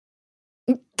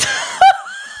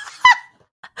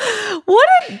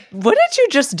What did you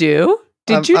just do?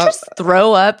 Did you just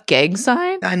throw up gang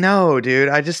sign? I know, dude.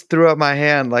 I just threw up my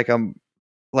hand like I'm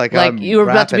you were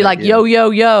about to be like, yo, yo,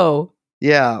 yo.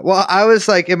 Yeah. Well, I was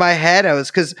like in my head,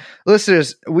 because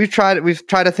listeners, we've tried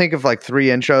to think of like 3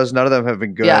 intros. None of them have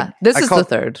been good. Yeah, this is the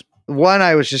third. One,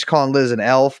 I was just calling Liz an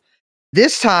elf.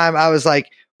 This time I was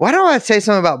like, why don't I say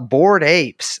something about bored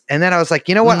apes? And then I was like,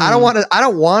 you know what? I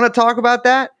don't want to talk about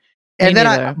that.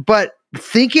 And but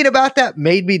thinking about that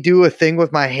made me do a thing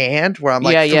with my hand where I'm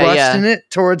like thrusting it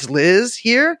towards Liz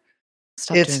here.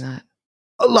 Stop doing that.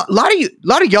 A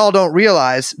lot of y'all don't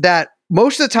realize that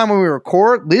most of the time when we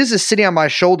record, Liz is sitting on my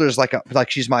shoulders like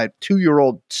she's my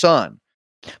 2-year-old son.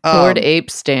 Bored ape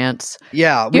stance.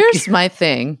 Yeah. Here's my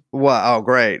thing. Wow. Oh,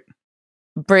 great.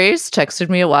 Brace texted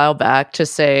me a while back to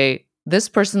say, this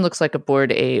person looks like a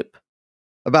bored ape.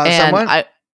 About someone?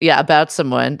 About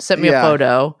someone. Sent me a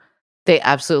photo. They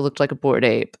absolutely looked like a bored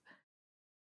ape.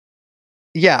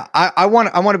 Yeah, I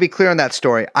want to be clear on that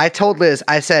story. I told Liz,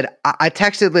 I said, I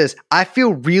texted Liz, I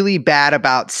feel really bad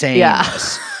about saying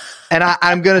this. And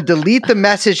I'm going to delete the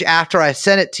message after I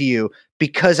send it to you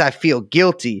because I feel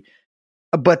guilty.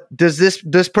 But does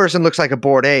this person looks like a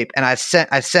bored ape? And I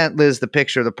sent Liz the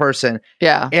picture of the person.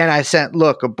 Yeah. And I sent,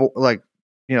 look,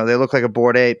 they look like a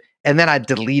bored ape. And then I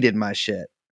deleted my shit.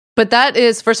 But that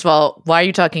is, first of all, why are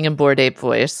you talking in bored ape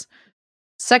voice?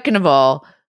 Second of all,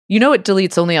 it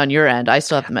deletes only on your end. I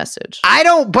still have the message. I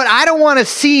don't want to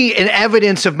see an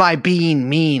evidence of my being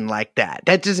mean like that.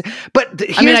 That just,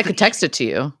 I could text it to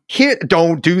you. Here,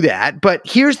 don't do that. But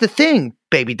here's the thing,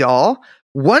 baby doll.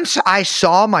 Once I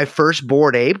saw my first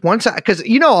bored ape, because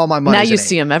all my money. Now you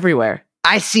see him everywhere.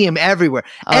 I see him everywhere.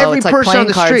 Oh, every it's person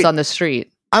like playing on the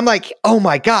street. I'm like, oh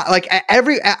my God. Like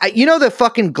the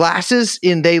fucking glasses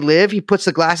in They Live? He puts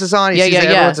the glasses on. He sees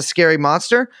everyone's a scary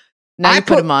monster. Now you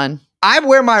put them on. I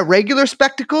wear my regular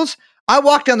spectacles. I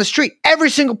walk down the street. Every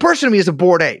single person to me is a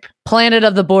bored ape. Planet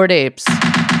of the Bored Apes.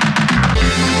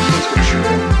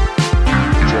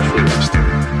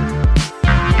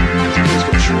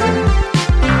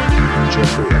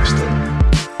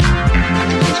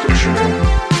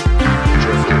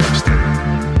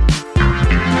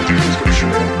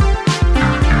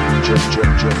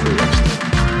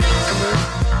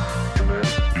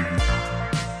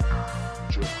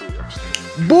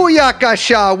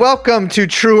 Booyakasha! Welcome to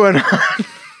True and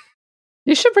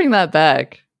You should bring that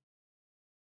back.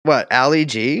 What, Ali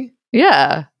G?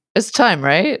 Yeah. It's time,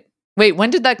 right? Wait, when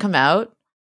did that come out?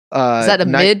 Is that a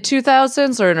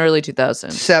mid-2000s or an early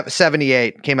 2000s?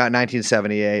 78. Came out in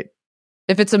 1978.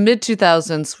 If it's a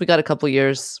mid-2000s, we got a couple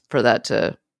years for that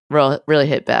to really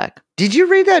hit back. Did you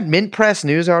read that Mint Press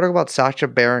News article about Sacha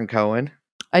Baron Cohen?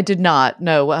 I did not.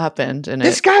 No, what happened in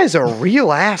This guy is a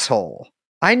real asshole.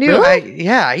 I knew. Really?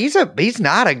 He's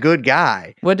not a good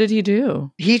guy. What did he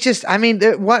do? He just,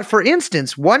 for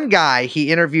instance, one guy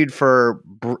he interviewed for,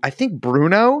 I think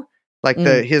Bruno,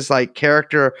 his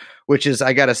character, which is,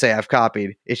 I gotta say, I've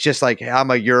copied. It's just like,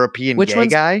 I'm a European gay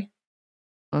guy.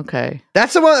 Okay.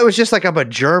 That's the one that was just like, I'm a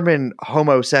German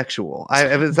homosexual.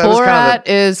 Borat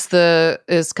is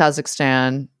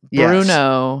Kazakhstan.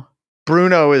 Yes.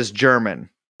 Bruno is German.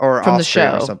 Or from Austrian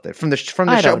the show or something from the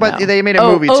show, but they made a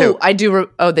movie too. I do.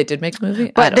 They did make a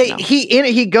movie, but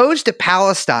he goes to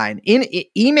Palestine in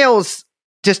emails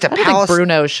just to Palestine. Think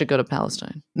Bruno should go to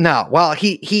Palestine. No, well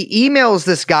he emails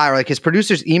this guy, or like his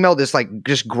producers emailed this like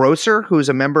just grocer who's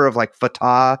a member of like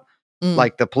Fatah,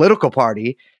 like the political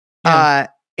party,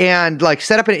 and like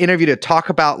set up an interview to talk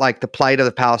about like the plight of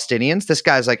the Palestinians. This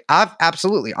guy's like,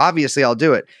 absolutely, obviously, I'll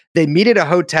do it. They meet at a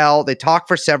hotel. They talk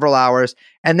for several hours.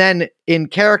 And then in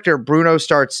character, Bruno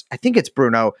starts, I think it's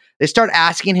Bruno. They start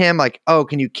asking him like, oh,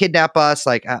 can you kidnap us?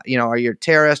 Like, are you a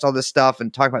terrorist? All this stuff,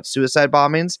 and talk about suicide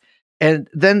bombings. And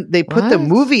then they put the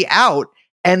movie out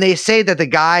and they say that the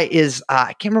guy is,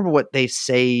 I can't remember what they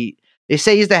say. They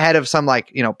say he's the head of some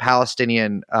like,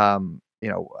 Palestinian,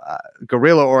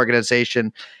 guerrilla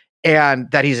organization,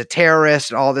 and that he's a terrorist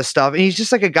and all this stuff. And he's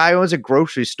just like a guy who owns a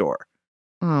grocery store.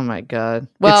 Oh my God.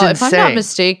 Well, if I'm not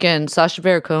mistaken, Sacha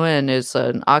Baron Cohen is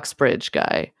an Oxbridge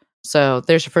guy. So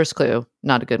there's your first clue.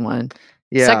 Not a good one.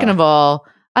 Yeah. Second of all,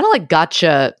 I don't like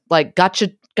gotcha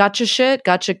shit,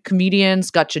 gotcha comedians,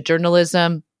 gotcha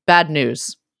journalism. Bad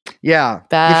news. Yeah.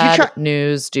 Bad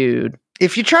news, dude.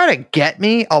 If you try to get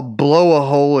me, I'll blow a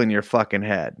hole in your fucking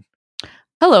head.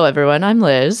 Hello, everyone. I'm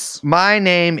Liz. My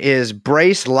name is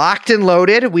Brace, locked and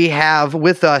loaded. We have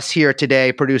with us here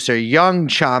today producer Young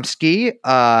Chomsky,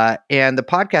 and the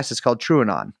podcast is called True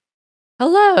and On.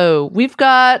 Hello. We've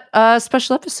got a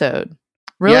special episode.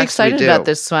 Really excited about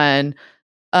this one.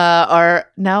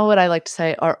 now what I like to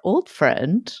say, our old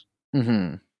friend,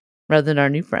 rather than our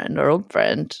new friend, our old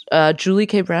friend, Julie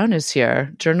K. Brown is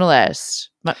here, journalist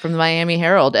from the Miami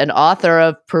Herald and author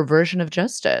of Perversion of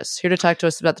Justice, here to talk to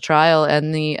us about the trial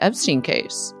and the Epstein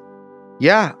case.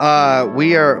 Yeah,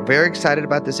 we are very excited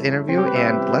about this interview,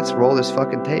 and let's roll this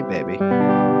fucking tape, baby.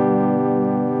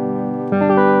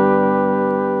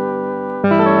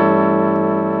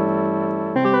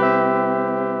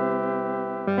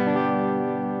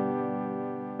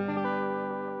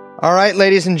 All right,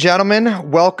 ladies and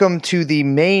gentlemen, welcome to the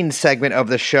main segment of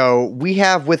the show. We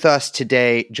have with us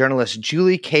today journalist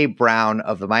Julie K. Brown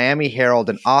of the Miami Herald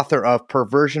and author of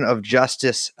Perversion of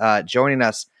Justice, joining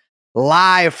us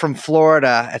live from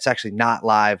Florida. It's actually not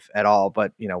live at all,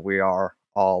 but we are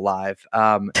all live.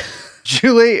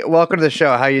 Julie, welcome to the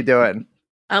show. How you doing?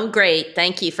 I'm great.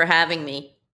 Thank you for having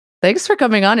me. Thanks for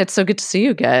coming on. It's so good to see you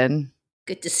again.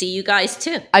 Good to see you guys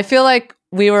too. I feel like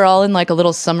we were all in like a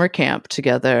little summer camp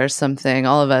together or something,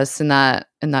 all of us in that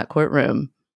courtroom.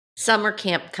 Summer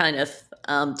camp kind of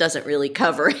doesn't really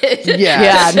cover it.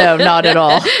 Yeah, no, not at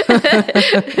all.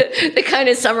 The kind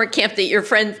of summer camp that your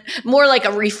friends, more like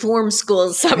a reform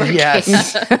school summer camp.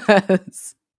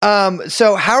 Yes.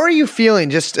 So how are you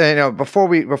feeling? Just before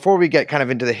we get kind of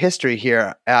into the history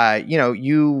here,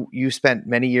 you spent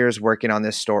many years working on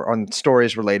this on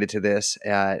stories related to this.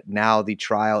 Now the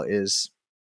trial is,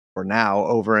 for now,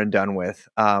 over and done with.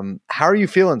 How are you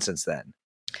feeling since then?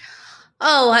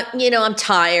 Oh, I'm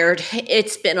tired.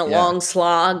 It's been a long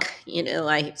slog.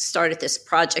 I started this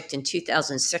project in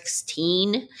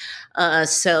 2016.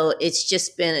 So it's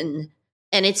just been,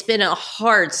 and it's been a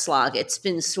hard slog. It's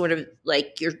been sort of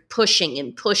like you're pushing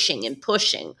and pushing and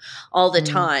pushing all the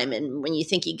time. And when you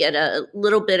think you get a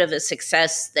little bit of a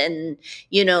success, then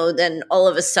all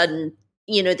of a sudden,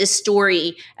 this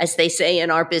story, as they say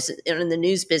in our business, in the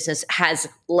news business, has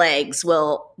legs.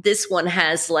 Well, this one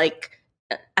has like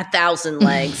 1,000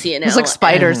 legs, It's like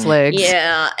spider's legs.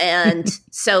 Yeah. And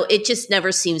so it just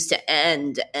never seems to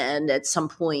end. And at some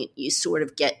point you sort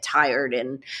of get tired.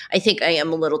 And I think I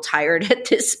am a little tired at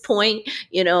this point,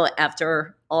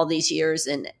 after all these years.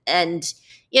 And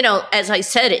as I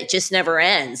said, it just never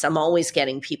ends. I'm always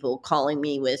getting people calling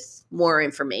me with more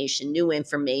information, new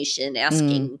information,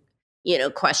 asking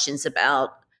questions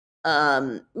about,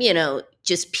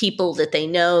 just people that they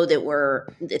know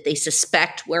that they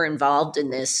suspect were involved in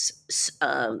this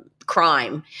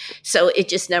crime. So it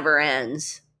just never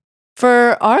ends.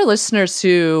 For our listeners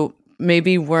who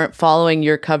maybe weren't following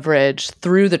your coverage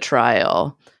through the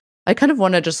trial, I kind of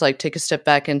want to just like take a step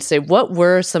back and say, what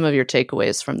were some of your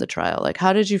takeaways from the trial? Like,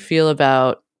 how did you feel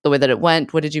about the way that it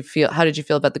went? How did you feel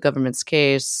about the government's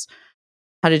case?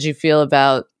 How did you feel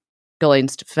about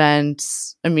Ghislaine's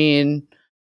defense? I mean,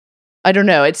 I don't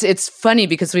know. It's funny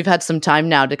because we've had some time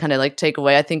now to kind of like take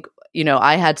away. I think,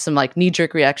 I had some like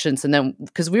knee-jerk reactions, and then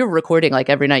because we were recording like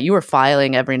every night, you were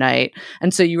filing every night.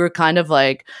 And so you were kind of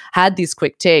like had these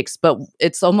quick takes, but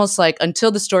it's almost like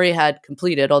until the story had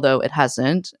completed, although it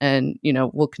hasn't, and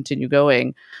we'll continue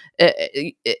going,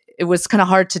 it was kind of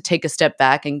hard to take a step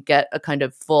back and get a kind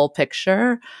of full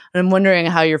picture. And I'm wondering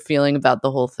how you're feeling about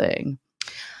the whole thing.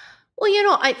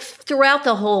 Well, throughout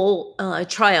the whole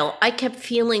trial, I kept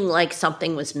feeling like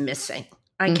something was missing.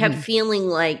 I kept feeling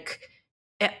like,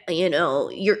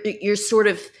 you're sort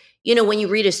of, when you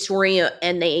read a story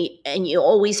and you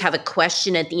always have a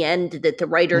question at the end that the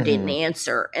writer didn't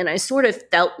answer. And I sort of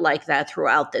felt like that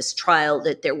throughout this trial,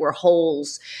 that there were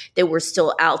holes that were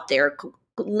still out there,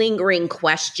 lingering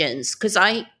questions. Because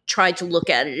I tried to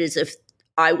look at it as if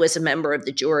I was a member of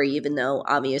the jury, even though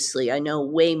obviously I know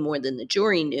way more than the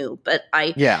jury knew. But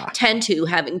I tend to,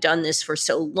 having done this for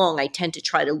so long, I tend to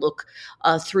try to look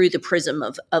through the prism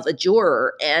of a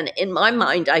juror. And in my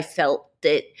mind, I felt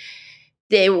that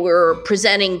they were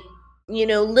presenting,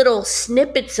 little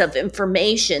snippets of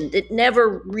information that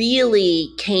never really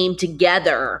came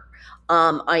together.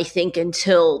 I think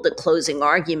until the closing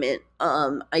argument,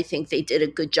 I think they did a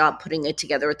good job putting it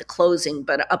together at the closing.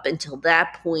 But up until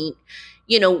that point,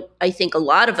 I think a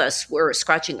lot of us were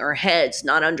scratching our heads,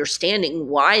 not understanding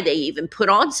why they even put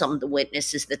on some of the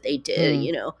witnesses that they did.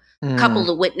 A couple of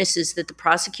the witnesses that the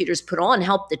prosecutors put on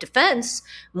helped the defense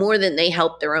more than they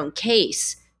helped their own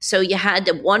case. So you had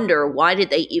to wonder, why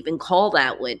did they even call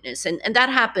that witness? And that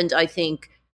happened, I think,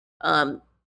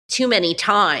 too many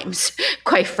times,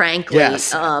 quite frankly.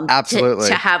 Yes, absolutely.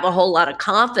 To have a whole lot of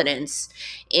confidence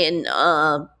in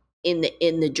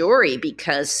the jury,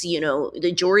 because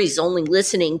the jury's only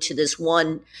listening to this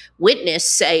one witness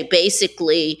say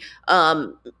basically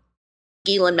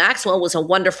Ghislaine Maxwell was a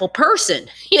wonderful person,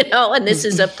 and this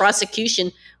is a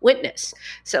prosecution witness.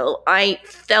 So I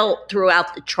felt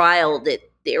throughout the trial that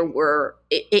there were,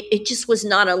 it just was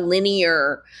not a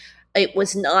linear, it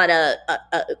was not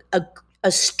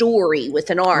a story with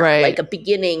an arc, right, like a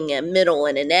beginning, a middle,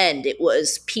 and an end. It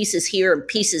was pieces here and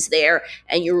pieces there,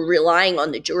 and you're relying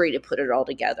on the jury to put it all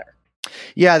together.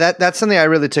 Yeah, that's something I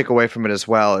really took away from it as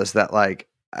well, is that like,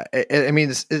 I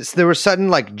mean, there were sudden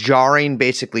like jarring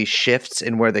basically shifts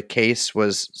in where the case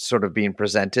was sort of being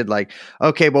presented. Like,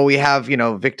 okay, well, we have,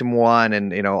 victim one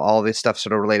and, all this stuff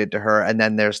sort of related to her. And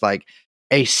then there's like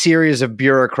a series of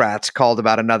bureaucrats called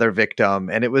about another victim.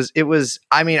 And it was,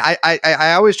 I mean,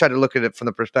 I always try to look at it from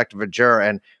the perspective of a juror.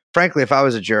 And frankly, if I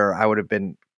was a juror, I would have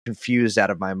been confused out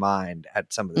of my mind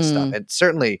at some of this stuff. And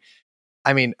certainly,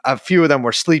 I mean, a few of them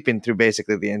were sleeping through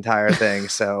basically the entire thing.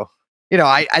 So,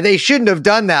 they shouldn't have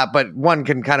done that, but one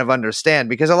can kind of understand,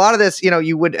 because a lot of this,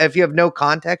 you would, if you have no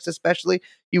context, especially,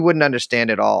 you wouldn't understand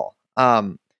it all.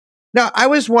 Now, I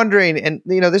was wondering, and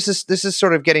this is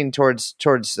sort of getting towards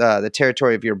the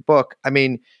territory of your book. I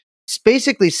mean,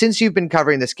 basically, since you've been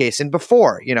covering this case, and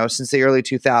before, since the early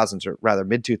 2000s, or rather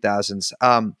mid 2000s,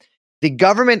 the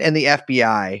government and the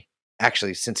FBI,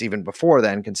 actually, since even before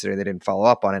then, considering they didn't follow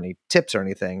up on any tips or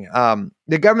anything,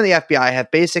 the government and the FBI have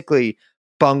basically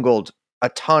bungled a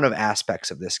ton of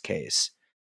aspects of this case.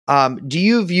 Do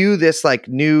you view this like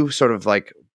new sort of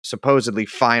like supposedly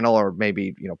final, or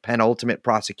maybe penultimate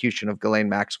prosecution of Ghislaine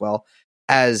Maxwell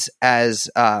as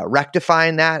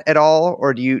rectifying that at all,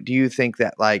 or do you think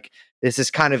that like this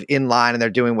is kind of in line and they're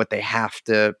doing what they have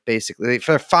to, basically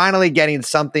they're finally getting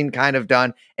something kind of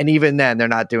done, and even then they're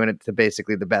not doing it to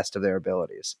basically the best of their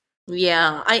abilities?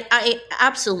 Yeah, I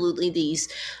absolutely, these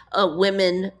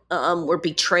women were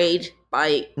betrayed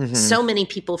by so many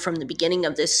people from the beginning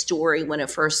of this story when it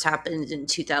first happened in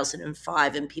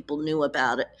 2005, and people knew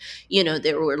about it.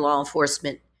 There were law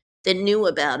enforcement that knew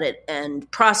about it, and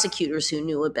prosecutors who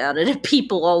knew about it, and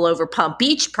people all over Palm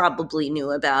Beach probably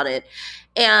knew about it.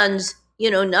 And,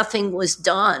 nothing was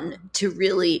done to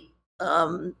really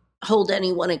hold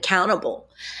anyone accountable.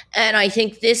 And I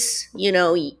think this,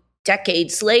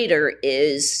 decades later,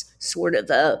 is sort of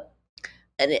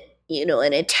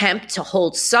an attempt to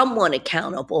hold someone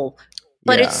accountable,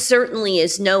 but it certainly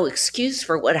is no excuse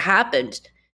for what happened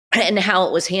and how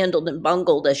it was handled and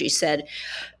bungled, as you said,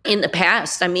 in the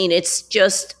past. I mean, it's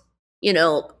just,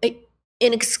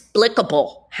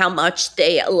 inexplicable how much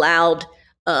they allowed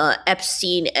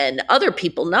Epstein and other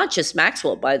people, not just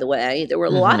Maxwell, by the way. There were a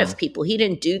lot of people. He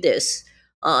didn't do this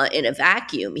in a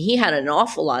vacuum. He had an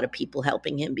awful lot of people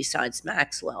helping him besides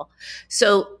Maxwell.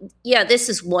 So, yeah, this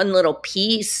is one little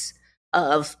piece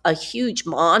of a huge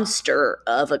monster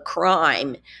of a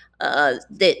crime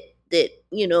that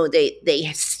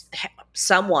they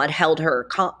somewhat held her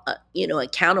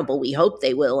accountable. We hope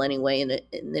they will anyway, and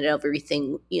that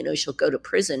everything, she'll go to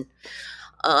prison.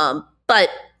 But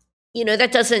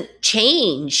that doesn't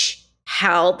change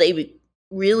how they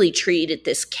really treated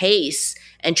this case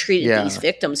and treated these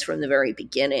victims from the very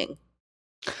beginning.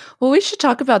 Well, we should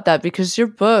talk about that, because your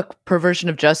book, Perversion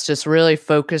of Justice, really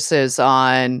focuses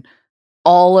on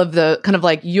all of the kind of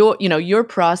like your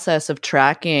process of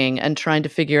tracking and trying to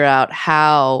figure out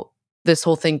how this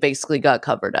whole thing basically got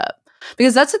covered up.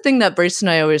 Because that's the thing that Brace and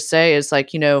I always say is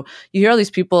like, you hear all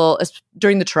these people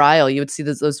during the trial, you would see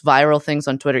those viral things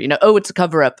on Twitter, oh, it's a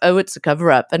cover up. Oh, it's a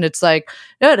cover up. And it's like,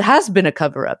 no, it has been a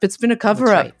cover up. It's been a cover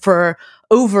up for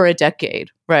over a decade.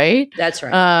 Right. That's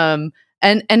right.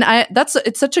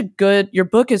 It's such a good, your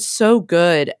book is so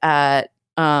good at,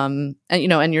 and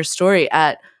your story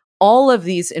at all of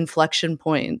these inflection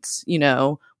points,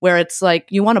 where it's like,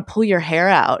 you want to pull your hair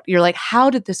out. You're like, how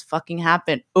did this fucking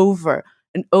happen over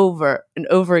and over and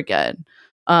over again?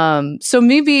 So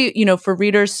maybe, for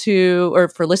readers or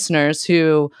for listeners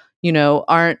who,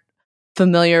 aren't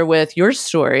familiar with your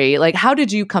story, like, how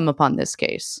did you come upon this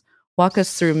case? Walk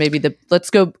us through maybe let's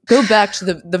go back to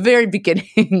the very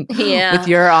beginning with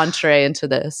your entree into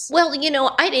this. Well,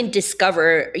 I didn't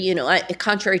discover,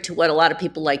 contrary to what a lot of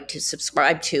people like to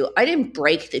subscribe to, I didn't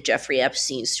break the Jeffrey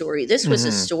Epstein story. This was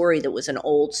a story that was an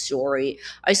old story.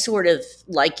 I sort of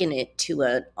liken it to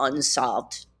an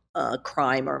unsolved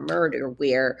crime or murder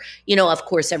where, of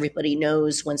course, everybody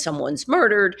knows when someone's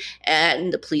murdered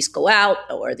and the police go out,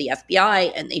 or the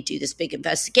FBI, and they do this big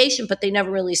investigation, but they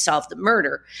never really solve the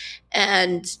murder.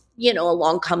 And,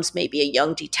 along comes maybe a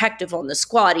young detective on the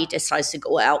squad. He decides to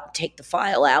go out and take the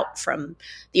file out from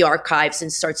the archives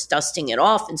and starts dusting it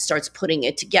off and starts putting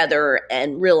it together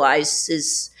and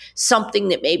realizes something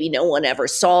that maybe no one ever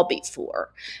saw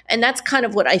before. And that's kind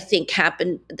of what I think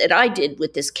happened, that I did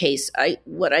with this case. I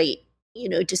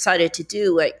decided to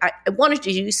do, I wanted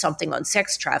to do something on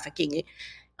sex trafficking.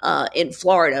 in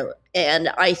Florida. And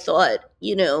I thought,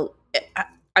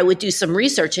 I would do some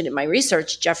research. And in my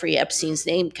research, Jeffrey Epstein's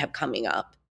name kept coming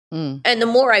up. And the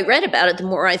more I read about it, the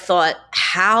more I thought,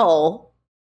 how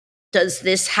does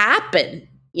this happen?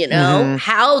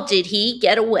 How did he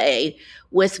get away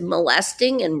with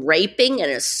molesting and raping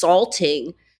and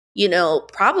assaulting,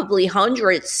 probably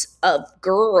hundreds of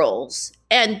girls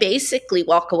and basically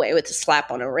walk away with a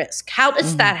slap on the wrist? How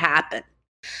does that happen?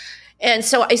 And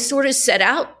so I sort of set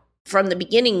out from the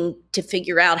beginning to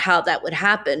figure out how that would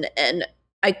happen. And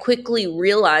I quickly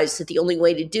realized that the only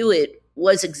way to do it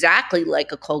was exactly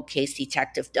like a cold case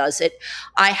detective does it.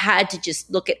 I had to just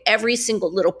look at every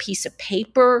single little piece of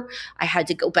paper. I had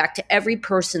to go back to every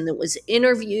person that was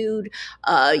interviewed.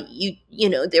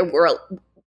 There were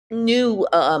new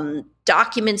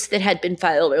documents that had been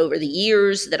filed over the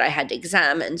years that I had to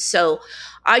examine. So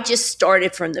I just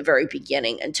started from the very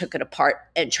beginning and took it apart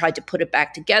and tried to put it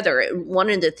back together. And one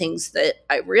of the things that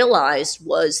I realized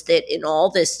was that in all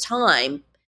this time,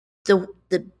 the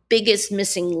biggest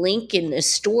missing link in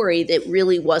this story that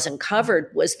really wasn't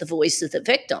covered was the voice of the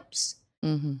victims.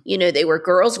 They were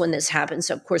girls when this happened.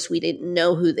 So, of course, we didn't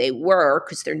know who they were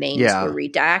because their names were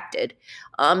redacted.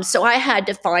 So I had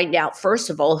to find out, first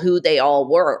of all, who they all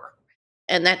were.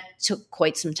 And that took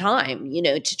quite some time,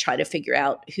 to try to figure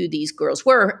out who these girls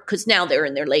were, because now they're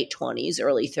in their late 20s,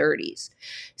 early 30s.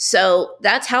 So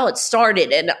that's how it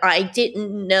started. And I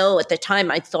didn't know at the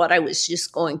time, I thought I was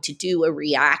just going to do a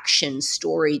reaction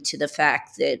story to the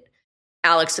fact that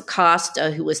Alex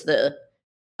Acosta, who was the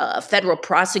federal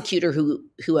prosecutor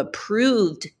who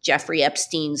approved Jeffrey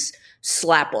Epstein's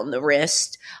slap on the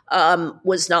wrist,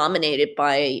 was nominated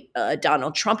by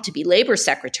Donald Trump to be labor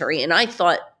secretary. And I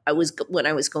thought when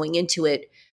I was going into it,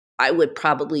 I would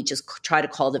probably just try to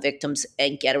call the victims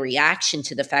and get a reaction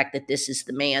to the fact that this is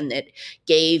the man that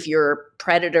gave your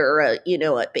predator,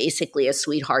 basically a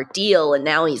sweetheart deal, and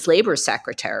now he's labor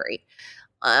secretary.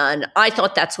 And I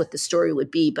thought that's what the story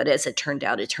would be, but as it turned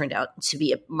out to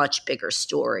be a much bigger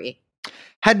story.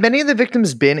 Had many of the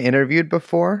victims been interviewed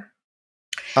before?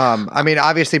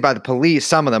 Obviously by the police,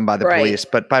 some of them by the police,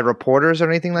 but by reporters or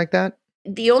anything like that?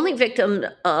 The only victim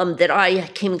that I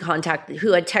came in contact with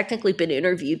who had technically been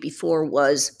interviewed before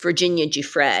was Virginia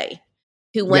Giuffre,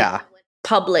 who went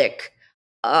public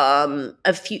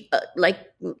a few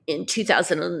in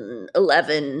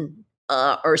 2011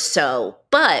 or so.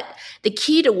 But the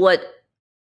key to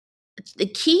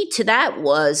that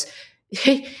was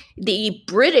the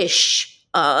British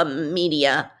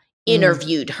media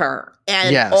interviewed her,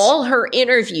 and all her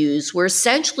interviews were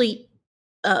essentially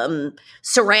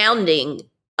surrounding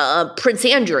Prince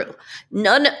Andrew.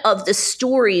 None of the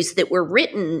stories that were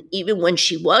written, even when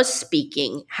she was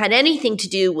speaking, had anything to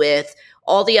do with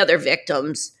all the other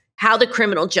victims, how the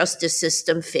criminal justice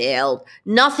system failed,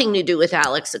 nothing to do with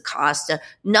Alex Acosta,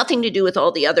 nothing to do with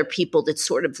all the other people that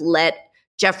sort of let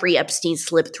Jeffrey Epstein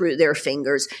slip through their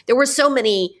fingers. There were so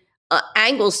many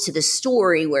angles to the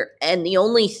story and the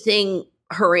only thing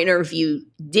her interview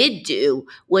did do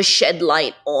was shed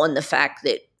light on the fact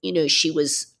that, she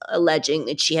was alleging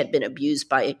that she had been abused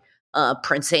by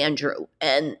Prince Andrew.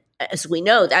 And as we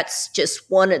know, that's just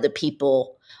one of the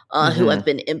people who have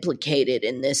been implicated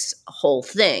in this whole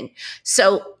thing.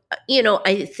 So,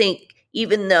 I think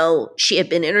even though she had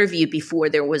been interviewed before,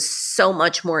 there was so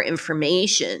much more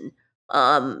information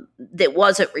that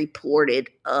wasn't reported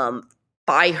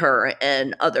by her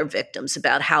and other victims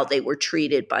about how they were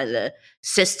treated by the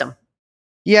system.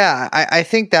 Yeah, I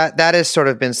think that has sort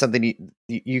of been something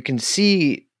you can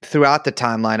see throughout the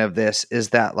timeline of this,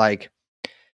 is that like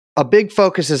a big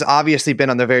focus has obviously been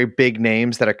on the very big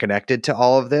names that are connected to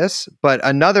all of this. But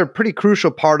another pretty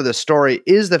crucial part of the story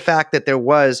is the fact that there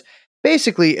was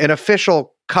basically an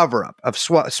official cover-up of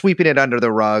sweeping it under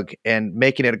the rug and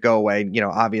making it go away.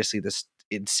 Obviously this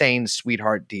insane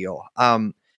sweetheart deal.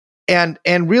 And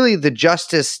really the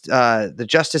justice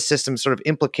system sort of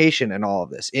implication in all of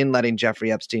this, in letting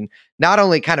Jeffrey Epstein not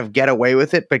only kind of get away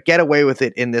with it, but get away with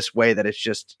it in this way that it's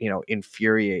just,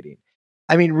 infuriating.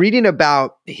 I mean, reading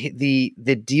about the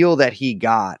deal that he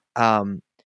got,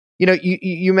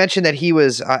 you mentioned that he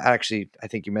was actually, I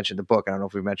think you mentioned the book. I don't know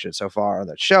if we mentioned it so far on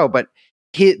that show, but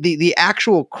the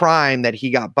actual crime that he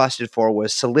got busted for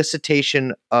was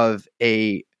solicitation of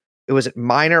was it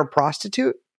minor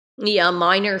prostitute? Yeah,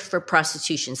 minor for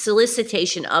prostitution.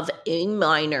 Solicitation of a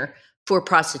minor for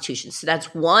prostitution. So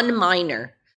that's one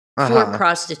minor for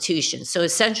prostitution. So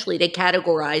essentially they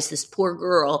categorize this poor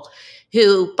girl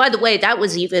who, by the way, that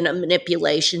was even a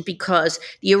manipulation because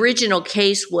the original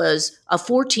case was a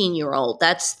 14-year-old.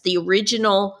 That's the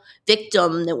original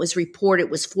victim that was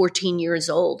reported was 14 years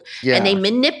old. Yeah. And they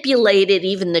manipulated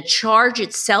even the charge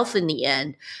itself in the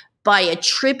end by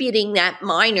attributing that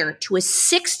minor to a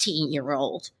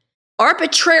 16-year-old,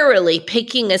 arbitrarily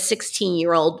picking a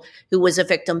 16-year-old who was a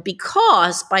victim,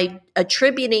 because by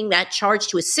attributing that charge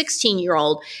to a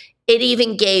 16-year-old, it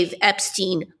even gave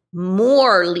Epstein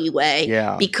more leeway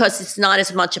because it's not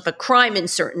as much of a crime in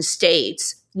certain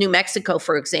states. New Mexico,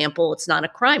 for example, it's not a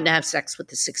crime to have sex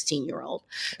with a 16-year-old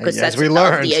because that's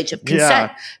above the age of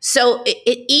consent. So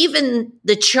even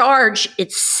the charge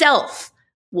itself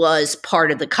was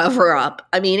part of the cover-up.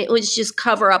 I mean, it was just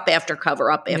cover-up after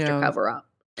cover-up after cover-up.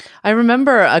 I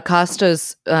remember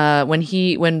Acosta's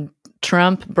when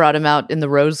Trump brought him out in the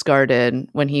Rose Garden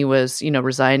when he was,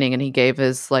 resigning, and he gave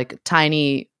his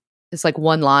it's like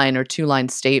 1-line or 2-line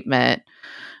statement.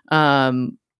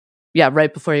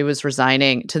 Right before he was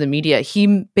resigning to the media,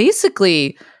 he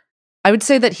basically, I would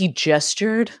say that he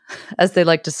gestured, as they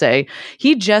like to say,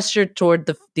 he gestured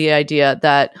toward the idea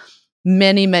that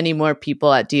many, many more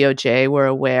people at DOJ were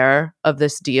aware of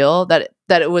this deal, that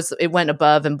it went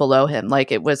above and below him.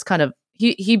 Like it was kind of,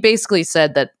 he basically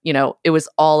said that, it was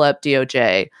all up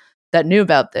DOJ that knew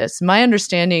about this. My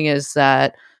understanding is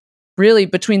that really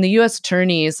between the U.S.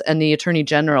 attorneys and the attorney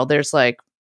general, there's like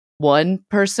one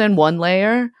person, one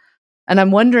layer. And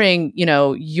I'm wondering, I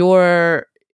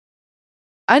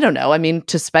don't know. I mean,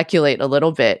 to speculate a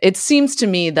little bit, it seems to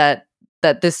me that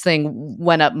this thing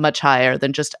went up much higher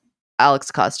than just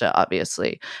Alex Acosta,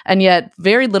 obviously. And yet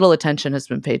very little attention has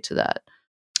been paid to that.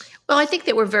 Well, I think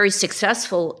they were very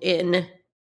successful in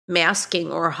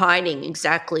masking or hiding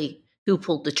exactly who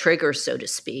pulled the trigger, so to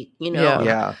speak.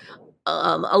 A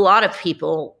lot of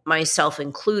people, myself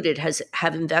included,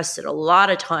 have invested a lot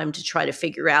of time to try to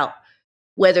figure out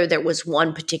whether there was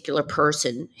one particular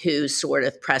person who sort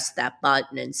of pressed that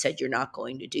button and said, you're not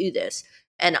going to do this.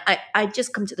 And I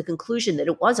just come to the conclusion that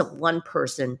it wasn't one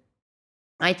person.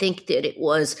 I think that it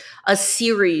was a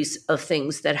series of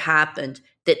things that happened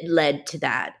that led to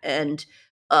that. And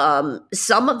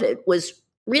some of it was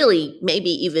really, maybe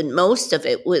even most of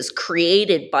it, was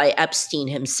created by Epstein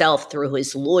himself through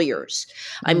his lawyers.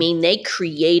 Mm-hmm. I mean, they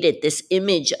created this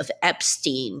image of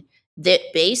Epstein that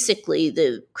basically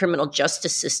the criminal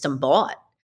justice system bought,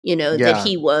 that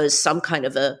he was some kind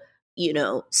of a,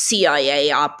 CIA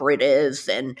operative,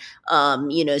 and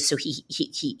so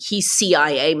he's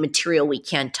CIA material. We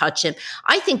can't touch him.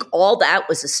 I think all that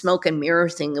was a smoke and mirror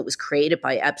thing that was created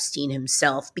by Epstein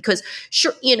himself. Because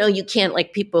sure, you can't,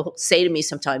 like people say to me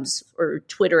sometimes, or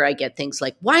Twitter, I get things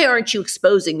like, "Why aren't you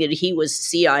exposing that he was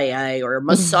CIA or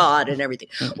Mossad and everything?"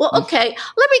 Well, okay,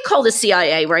 let me call the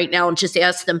CIA right now and just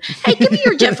ask them, "Hey, give me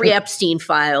your Jeffrey Epstein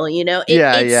file."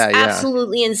 It's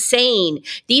absolutely insane.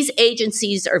 These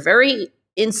agencies are very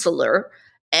insular,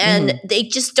 and they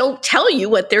just don't tell you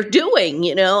what they're doing,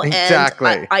 Exactly.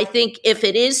 And I think if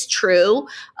it is true,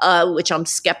 which I'm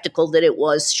skeptical that it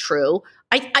was true,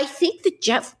 I think that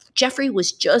Jeffrey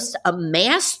was just a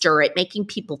master at making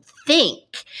people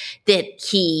think that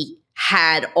he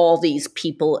had all these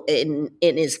people in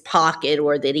his pocket,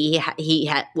 or that he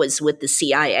was with the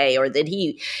CIA, or that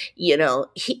he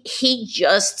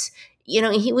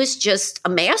was just a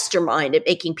mastermind at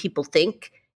making people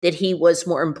think that he was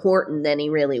more important than he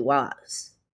really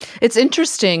was. It's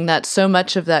interesting that so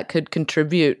much of that could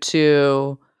contribute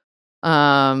to,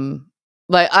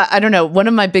 I don't know, one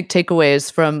of my big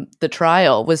takeaways from the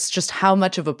trial was just how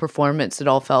much of a performance it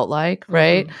all felt like,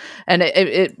 right? Mm-hmm. And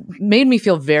it made me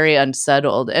feel very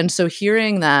unsettled. And so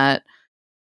hearing that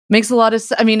makes a lot of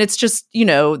sense. I mean, it's just,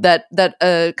 that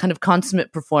a kind of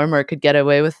consummate performer could get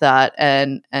away with that,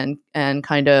 and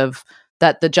kind of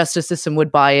that the justice system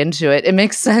would buy into it. It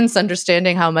makes sense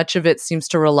understanding how much of it seems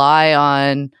to rely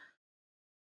on,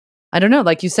 I don't know,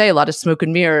 like you say, a lot of smoke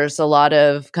and mirrors, a lot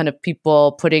of kind of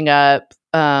people putting on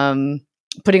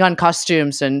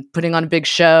costumes and putting on a big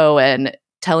show and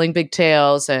telling big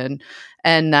tales, and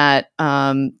that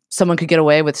someone could get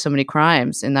away with so many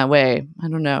crimes in that way. I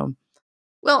don't know.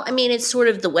 Well, I mean, it's sort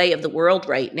of the way of the world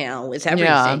right now with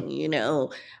everything,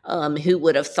 who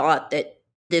would have thought that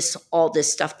all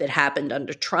this stuff that happened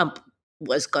under Trump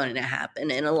was going to happen.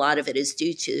 And a lot of it is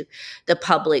due to the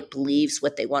public believes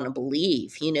what they want to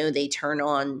believe. They turn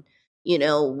on,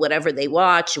 whatever they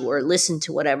watch or listen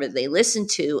to whatever they listen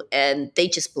to, and they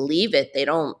just believe it. They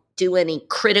don't do any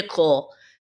critical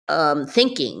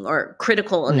thinking or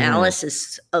critical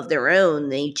analysis of their own.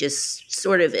 They just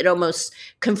sort of, it almost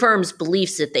confirms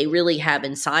beliefs that they really have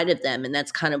inside of them. And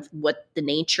that's kind of what the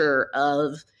nature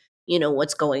of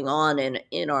what's going on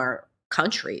in our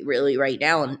country really right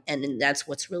now. And that's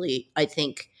what's really, I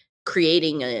think,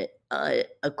 creating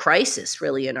a crisis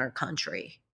really in our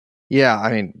country. Yeah,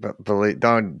 I mean,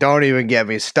 don't even get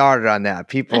me started on that.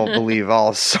 People believe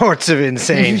all sorts of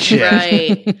insane shit.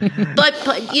 Right.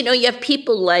 But you have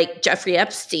people like Jeffrey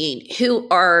Epstein who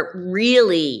are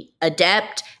really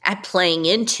adept at playing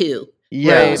into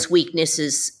those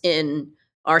weaknesses in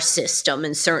our system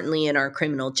and certainly in our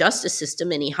criminal justice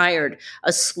system. And he hired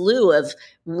a slew of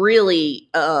really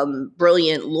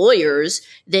brilliant lawyers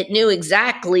that knew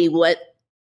exactly what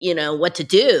to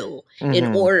do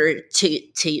in order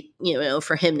to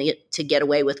for him to get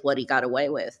away with what he got away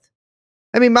with.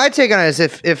 I mean, my take on it is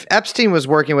if Epstein was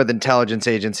working with intelligence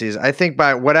agencies, I think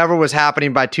by whatever was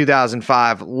happening by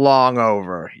 2005, long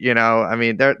over, I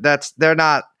mean, they're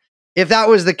not, if that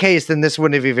was the case, then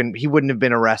he wouldn't have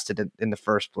been arrested in the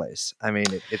first place. I mean,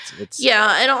 it's.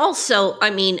 Yeah. And also, I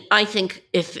mean, I think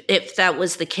if that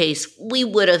was the case, we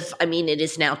would have, I mean, it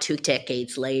is now 2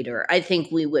 decades later. I think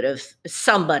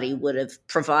somebody would have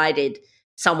provided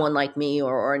someone like me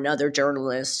or another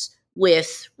journalist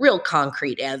with real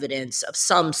concrete evidence of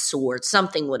some sort.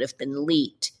 Something would have been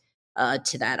leaked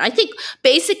to that. I think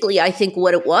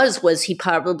what it was he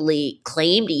probably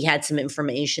claimed he had some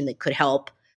information that could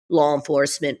help law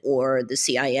enforcement or the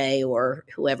CIA or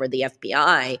whoever, the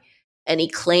FBI, and he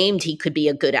claimed he could be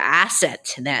a good asset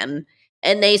to them.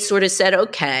 And they sort of said,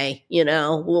 okay,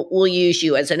 we'll use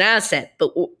you as an asset.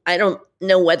 But I don't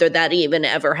know whether that even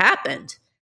ever happened.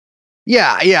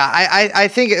 Yeah. I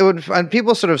think it would. And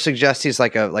people sort of suggest he's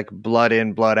like a blood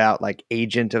in, blood out, like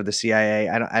agent of the CIA.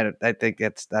 I think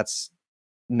that's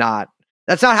not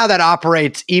how that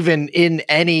operates, even in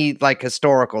any like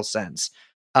historical sense.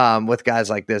 With guys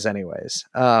like this, anyways.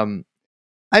 I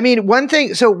mean, one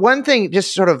thing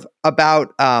just sort of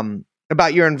about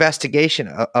your investigation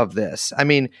of this. I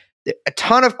mean, a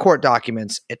ton of court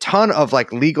documents, a ton of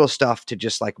like legal stuff to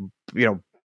just like,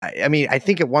 I mean, I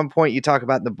think at one point you talk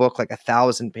about in the book, like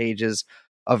 1,000 pages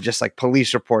of just like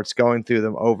police reports, going through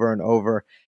them over and over.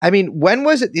 I mean, when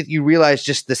was it that you realized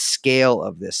just the scale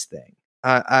of this thing?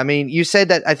 I mean, you said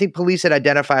that I think police had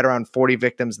identified around 40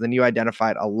 victims, then you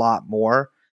identified a lot more.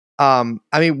 I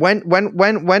mean,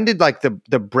 when did like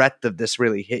the breadth of this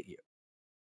really hit you?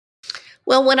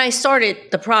 Well, when I started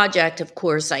the project, of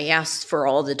course, I asked for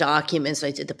all the documents.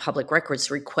 I did the public records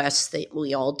requests that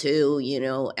we all do,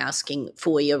 asking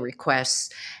FOIA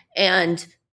requests. And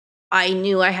I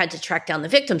knew I had to track down the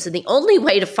victims. And the only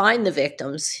way to find the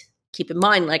victims, keep in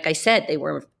mind, like I said, they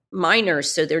were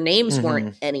minors, so their names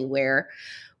weren't anywhere,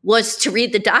 was to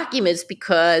read the documents,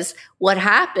 because what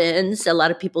happens, a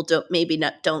lot of people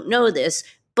don't know this,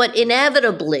 but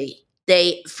inevitably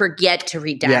they forget to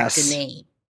redact a name.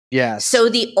 Yes. So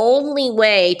the only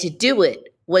way to do it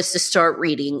was to start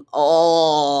reading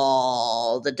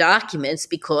all the documents,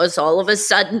 because all of a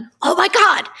sudden, oh my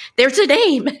God, there's a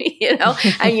name,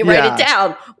 and you write it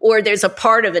down, or there's a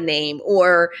part of a name,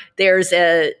 or there's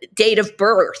a date of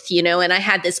birth, and I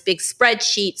had this big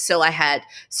spreadsheet. So I had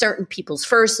certain people's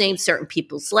first names, certain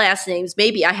people's last names.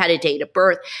 Maybe I had a date of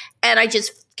birth, and I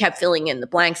just kept filling in the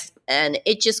blanks, and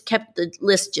the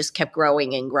list just kept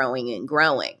growing and growing and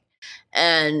growing.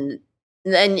 And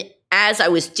then as I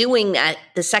was doing that,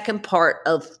 the second part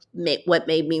of what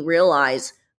made me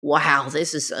realize, wow,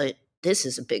 this is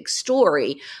a big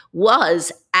story,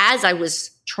 was as I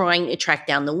was trying to track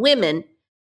down the women,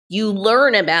 you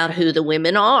learn about who the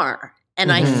women are.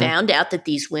 And I found out that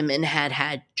these women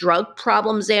had drug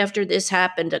problems after this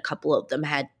happened. A couple of them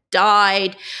had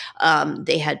died.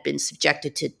 They had been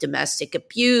subjected to domestic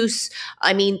abuse.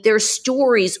 I mean, their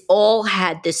stories all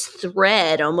had this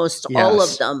thread, almost all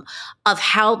of them, of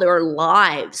how their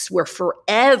lives were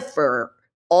forever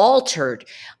altered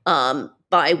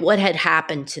by what had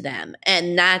happened to them.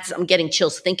 And I'm getting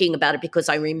chills thinking about it, because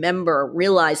I remember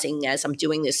realizing as I'm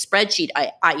doing this spreadsheet,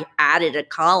 I added a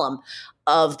column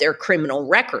of their criminal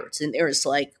records, and there's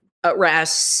like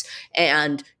arrests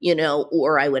and,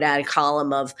 or I would add a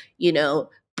column of,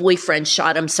 boyfriend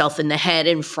shot himself in the head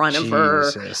in front of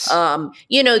her.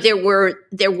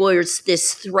 There was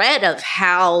this thread of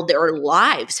how their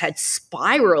lives had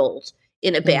spiraled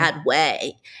in a bad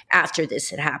way after this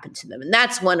had happened to them. And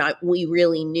that's when we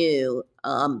really knew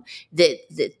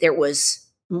that there was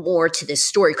more to this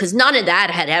story, because none of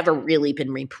that had ever really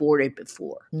been reported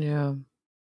before. Yeah.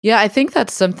 Yeah, I think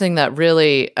that's something that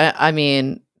really, I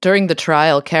mean, during the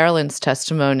trial, Carolyn's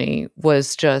testimony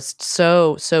was just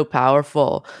so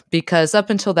powerful, because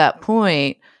up until that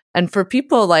point, and for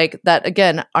people like that,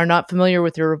 again, are not familiar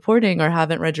with your reporting or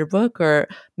haven't read your book, or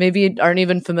maybe aren't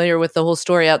even familiar with the whole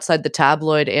story outside the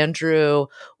tabloid Andrew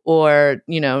or,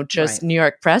 just New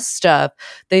York Press stuff,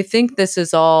 they think this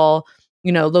is all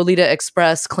Lolita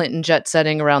Express, Clinton jet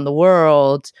setting around the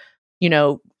world,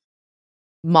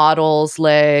 models,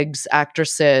 legs,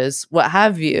 actresses, what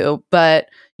have you. But,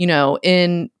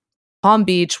 in Palm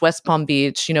Beach, West Palm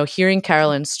Beach, hearing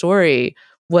Carolyn's story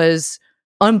was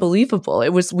unbelievable.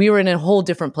 We were in a whole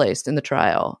different place in the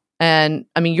trial. And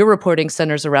I mean, your reporting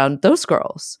centers around those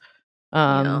girls.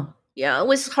 Yeah, it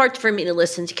was hard for me to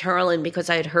listen to Carolyn because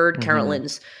I had heard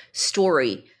Carolyn's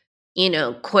story,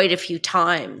 quite a few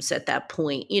times at that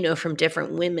point, from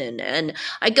different women. And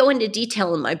I go into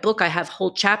detail in my book. I have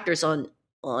whole chapters on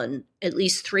at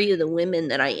least 3 of the women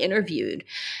that I interviewed.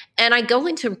 And I go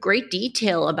into great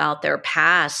detail about their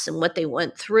past and what they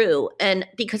went through. And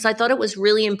because I thought it was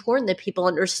really important that people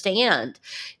understand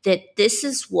that this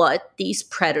is what these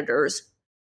predators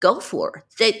go for.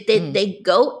 They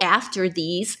go after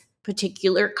these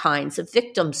particular kinds of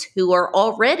victims who are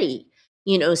already,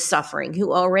 suffering,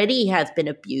 who already have been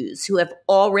abused, who have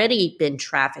already been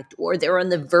trafficked, or they're on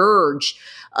the verge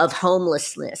of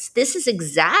homelessness. This is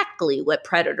exactly what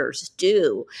predators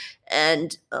do.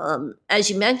 And as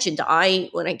you mentioned,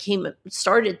 when I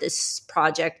started this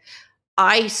project,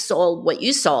 I saw what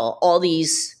you saw, all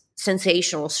these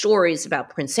sensational stories about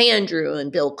Prince Andrew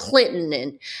and Bill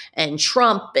Clinton and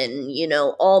Trump and,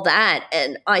 all that.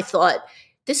 And I thought,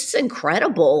 this is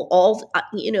incredible.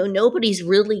 Nobody's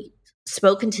really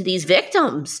spoken to these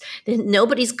victims.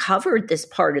 Nobody's covered this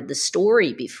part of the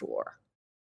story before.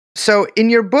 So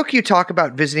in your book, you talk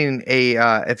about visiting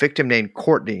a victim named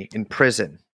Courtney in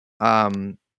prison.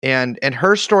 And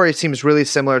her story seems really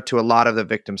similar to a lot of the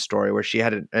victim's story, where she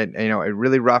had a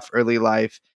really rough early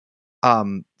life.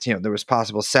 There was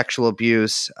possible sexual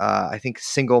abuse, I think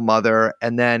single mother.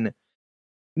 And then,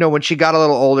 when she got a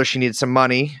little older, she needed some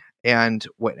money. And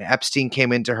when Epstein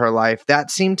came into her life, that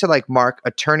seemed to mark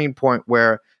a turning point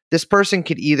where this person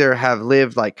could either have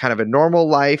lived kind of a normal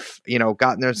life,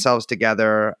 gotten themselves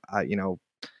together,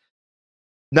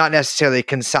 not necessarily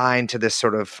consigned to this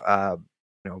sort of,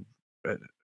 kind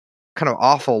of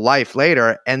awful life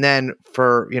later. And then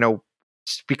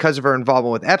because of her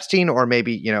involvement with Epstein, or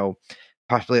maybe,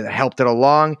 possibly that helped it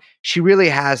along, she really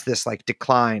has this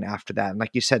decline after that. And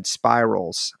like you said,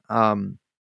 spirals.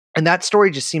 And that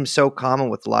story just seems so common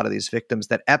with a lot of these victims,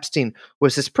 that Epstein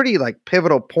was this pretty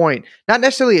pivotal point, not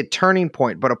necessarily a turning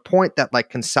point, but a point that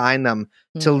consigned them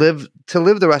to live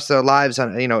the rest of their lives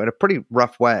on, in a pretty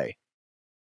rough way.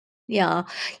 Yeah.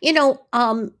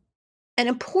 An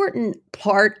important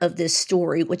part of this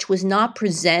story, which was not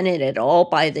presented at all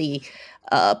by the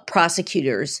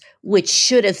prosecutors, which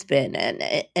should have been,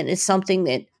 and it's something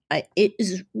that it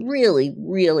is really,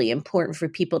 really important for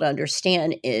people to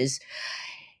understand, is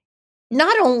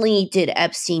not only did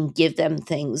Epstein give them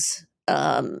things,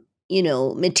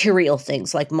 material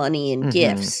things like money and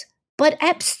gifts, but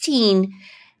Epstein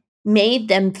made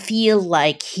them feel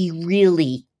like he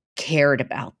really cared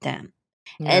about them.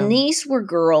 Yeah. And these were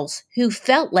girls who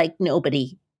felt like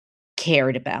nobody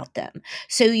cared about them.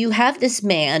 So you have this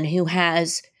man who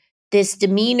has this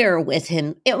demeanor with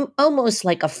him, almost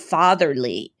like a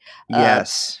fatherly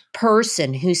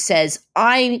person, who says,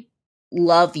 I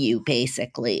love you,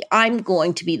 basically. I'm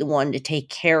going to be the one to take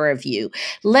care of you.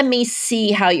 Let me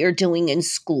see how you're doing in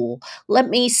school. Let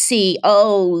me see,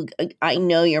 I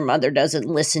know your mother doesn't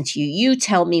listen to you. You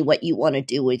tell me what you want to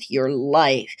do with your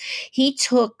life. He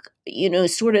took,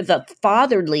 sort of a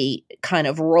fatherly kind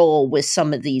of role with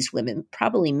some of these women,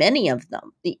 probably many of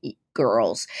them,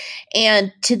 girls.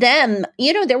 And to them,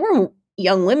 there were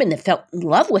young women that fell in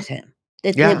love with him.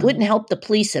 That They wouldn't help the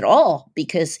police at all,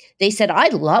 because they said, I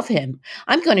love him.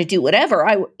 I'm going to do whatever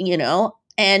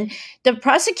and the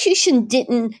prosecution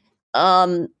didn't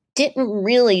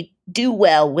really do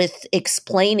well with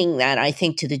explaining that, I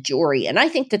think, to the jury. And I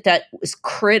think that was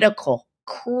critical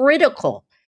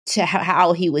to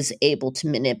how he was able to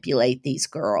manipulate these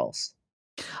girls.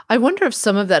 I wonder if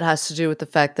some of that has to do with the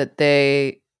fact that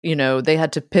they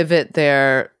had to pivot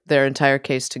their entire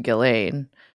case to Ghislaine.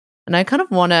 And I kind of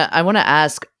want to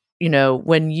ask,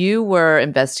 when you were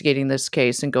investigating this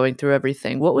case and going through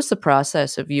everything, what was the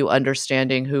process of you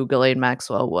understanding who Ghislaine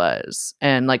Maxwell was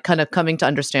and kind of coming to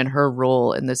understand her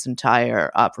role in this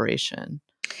entire operation?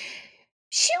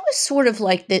 She was sort of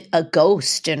like a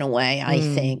ghost in a way, I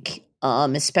think,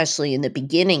 especially in the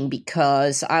beginning,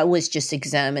 because I was just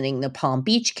examining the Palm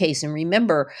Beach case. And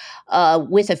remember,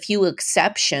 with a few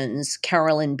exceptions,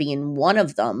 Carolyn being one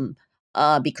of them,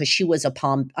 because she was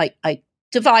I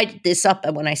divided this up.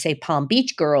 And when I say Palm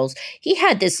Beach girls, he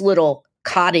had this little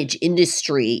cottage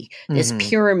industry, this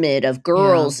pyramid of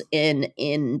girls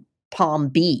in Palm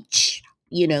Beach.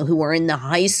 who were in the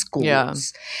high schools. Yeah.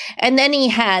 And then he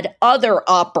had other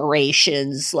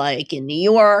operations like in New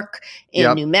York,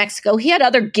 in New Mexico. He had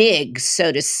other gigs,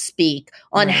 so to speak,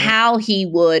 on how he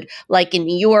would, like in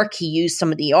New York, he used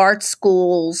some of the art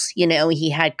schools. He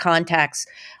had contacts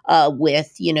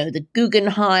with, the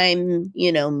Guggenheim,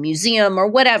 museum or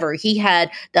whatever. He had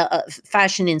the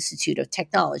Fashion Institute of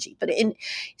Technology.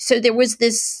 So there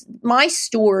was my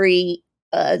story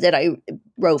that I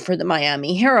wrote for the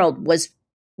Miami Herald was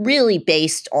really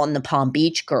based on the Palm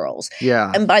Beach girls.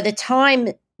 Yeah. And by the time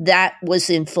that was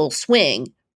in full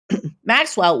swing,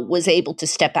 Maxwell was able to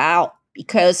step out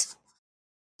because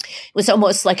it was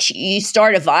almost like you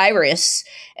start a virus,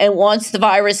 and once the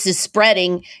virus is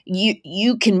spreading,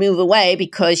 you can move away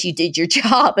because you did your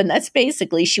job. And that's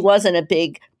basically, she wasn't a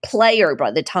big player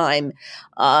by the time,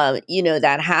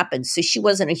 that happened. So she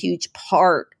wasn't a huge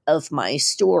part of my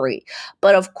story.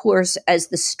 But of course, as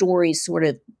the story sort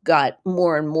of got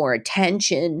more and more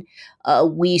attention,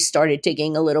 we started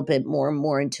digging a little bit more and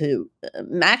more into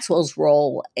Maxwell's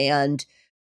role. And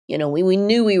we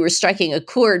knew we were striking a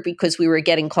chord because we were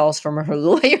getting calls from her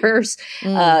lawyers,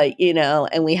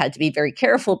 and we had to be very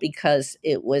careful because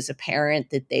it was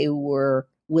apparent that they were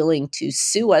willing to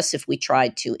sue us if we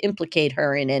tried to implicate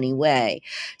her in any way.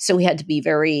 So we had to be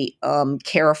very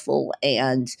careful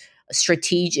and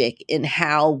strategic in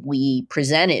how we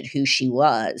presented who she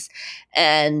was.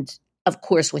 And of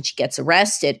course, when she gets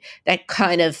arrested, that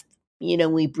kind of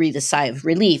we breathe a sigh of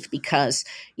relief because,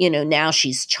 now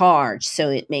she's charged. So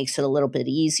it makes it a little bit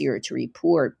easier to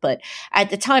report. But at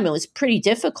the time, it was pretty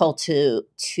difficult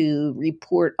to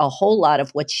report a whole lot of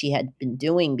what she had been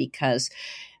doing because,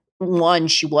 one,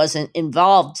 she wasn't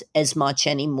involved as much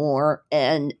anymore.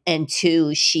 And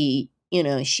two, she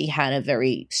had a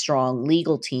very strong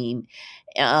legal team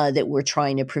that were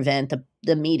trying to prevent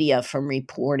the media from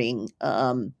reporting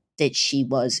that she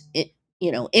was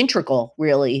integral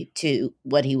really to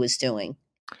what he was doing.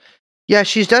 Yeah,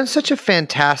 she's done such a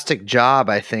fantastic job,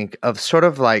 I think, of sort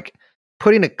of like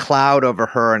putting a cloud over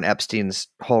her and Epstein's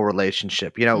whole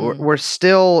relationship. We're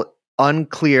still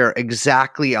unclear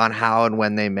exactly on how and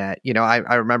when they met.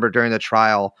 I remember during the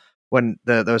trial when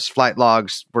those flight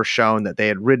logs were shown that they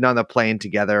had ridden on the plane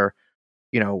together,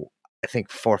 I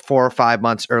think for 4 or 5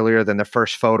 months earlier than the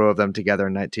first photo of them together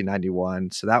in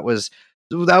 1991. So that was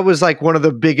like one of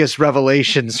the biggest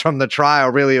revelations from the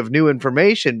trial, really, of new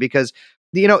information, because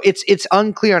it's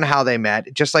unclear on how they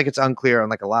met, just like it's unclear on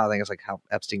like a lot of things, like how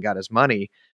Epstein got his money,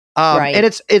 right. And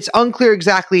it's unclear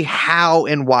exactly how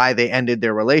and why they ended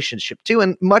their relationship too.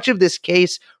 And much of this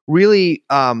case really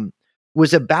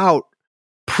was about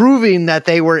proving that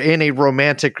they were in a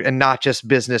romantic and not just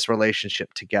business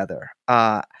relationship together.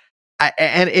 And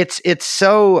it's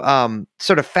so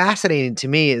sort of fascinating to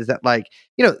me is that, like,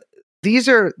 these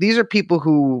are people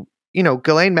who,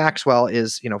 Ghislaine Maxwell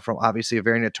is, from obviously a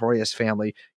very notorious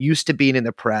family, used to being in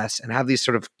the press and have these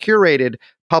sort of curated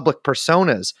public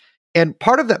personas. And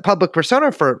part of that public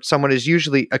persona for someone is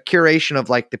usually a curation of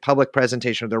like the public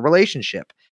presentation of their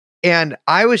relationship. And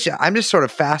I'm just sort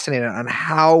of fascinated on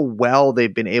how well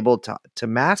they've been able to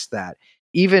mask that,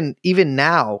 even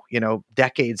now,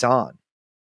 decades on.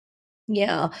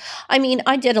 Yeah. I mean,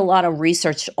 I did a lot of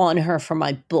research on her for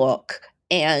my book,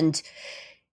 and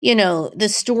the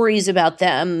stories about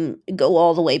them go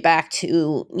all the way back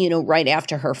to, right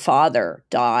after her father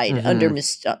died, under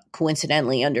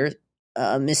coincidentally under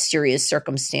mysterious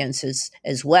circumstances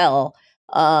as well.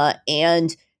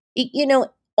 And,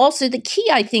 also the key,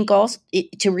 I think, also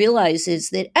to realize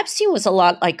is that Epstein was a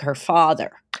lot like her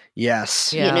father.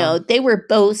 Yes. Yeah. They were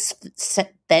both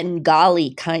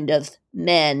Bengali kind of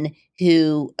men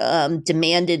who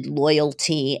demanded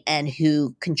loyalty and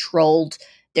who controlled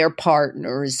their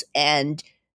partners, and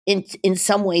in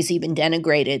some ways even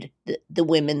denigrated the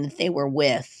women that they were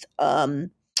with.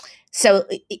 So,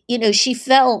 she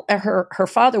fell, her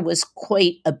father was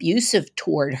quite abusive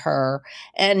toward her,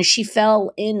 and she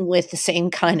fell in with the same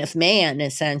kind of man,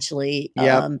 essentially.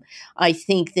 Yep. I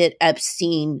think that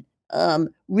Epstein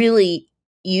really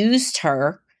used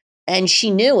her, and she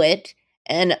knew it,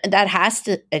 and that has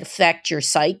to affect your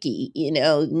psyche,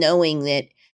 knowing that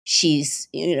she's,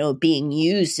 being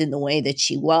used in the way that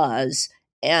she was.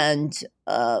 And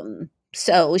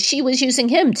so she was using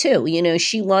him too.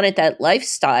 She wanted that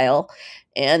lifestyle,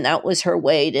 and that was her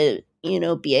way to,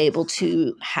 be able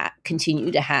to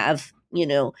continue to have,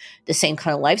 the same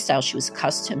kind of lifestyle she was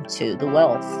accustomed to, the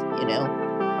wealth,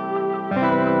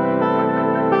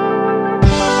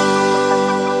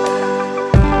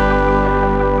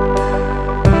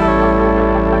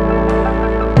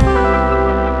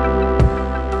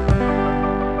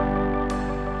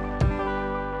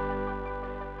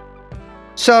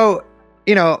 So,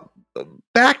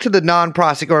 back to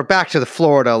the back to the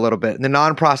Florida a little bit, and the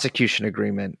non-prosecution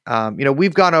agreement.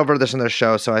 We've gone over this on the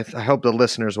show, so I hope the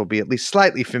listeners will be at least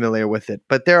slightly familiar with it.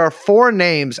 But there are 4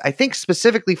 names, I think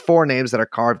specifically 4 names that are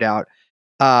carved out.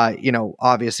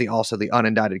 Obviously also the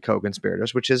unindicted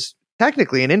co-conspirators, which is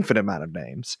technically an infinite amount of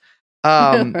names.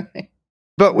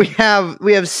 But we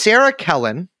have Sarah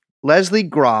Kellen, Leslie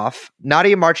Groff,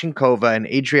 Nadia Marcinkova, and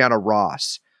Adriana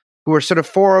Ross, who are sort of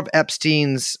 4 of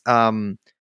Epstein's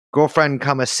girlfriend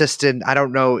come assistant. I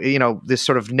don't know, this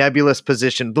sort of nebulous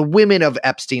position. The women of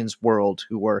Epstein's world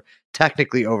who were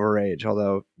technically overage,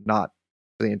 although not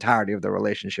for the entirety of the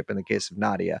relationship in the case of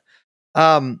Nadia.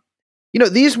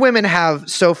 These women have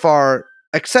so far,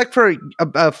 except for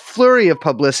a flurry of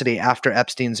publicity after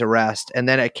Epstein's arrest and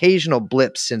then occasional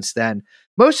blips since then,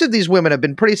 most of these women have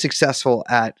been pretty successful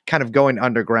at kind of going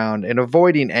underground and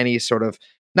avoiding any sort of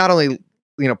not only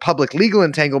public legal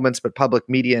entanglements but public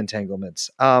media entanglements.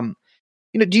 Do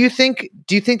you think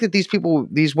that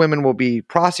these women will be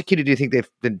prosecuted? Do you think they've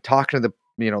been talking to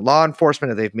the law enforcement?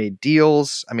 Have they've made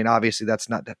deals? I mean, obviously that's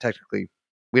not technically,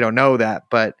 we don't know that,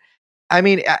 but I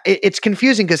mean, it's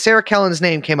confusing because Sarah Kellen's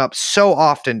name came up so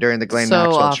often during the Ghislaine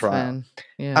Maxwell trial.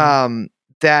 Yeah.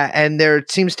 And there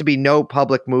seems to be no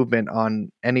public movement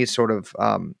on any sort of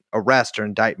arrest or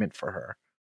indictment for her.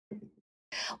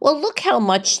 Well, look how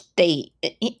much they,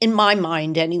 in my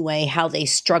mind anyway, how they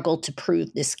struggled to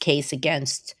prove this case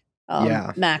against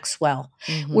Maxwell.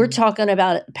 Mm-hmm. We're talking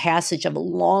about a passage of a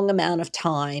long amount of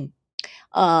time.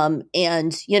 And,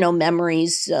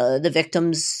 memories, the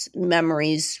victims'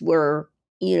 memories were,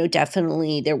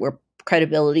 definitely there were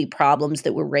credibility problems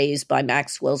that were raised by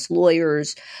Maxwell's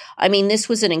lawyers. I mean, this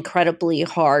was an incredibly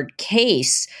hard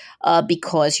case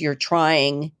because you're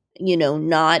trying,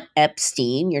 not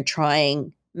Epstein, you're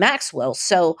trying Maxwell.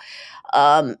 So,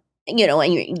 and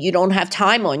you don't have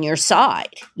time on your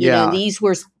side.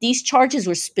 These charges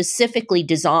were specifically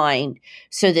designed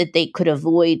so that they could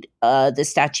avoid the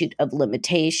statute of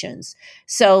limitations.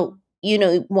 So,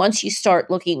 once you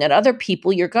start looking at other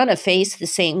people, you're going to face the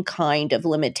same kind of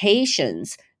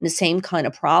limitations, the same kind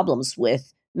of problems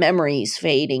with memories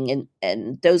fading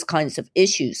and those kinds of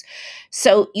issues.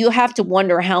 So you have to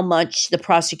wonder how much the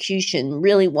prosecution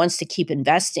really wants to keep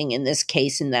investing in this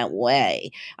case in that way.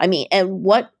 I mean, and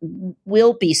what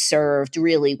will be served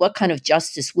really, what kind of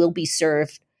justice will be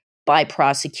served by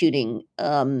prosecuting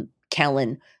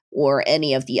Kellen or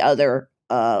any of the other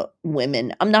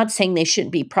women? I'm not saying they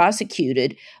shouldn't be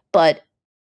prosecuted, but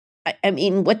I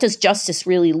mean, what does justice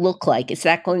really look like? Is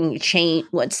that going to change?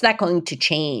 What's that going to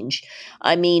change?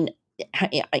 I mean,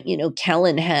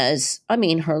 Kellen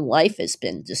her life has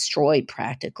been destroyed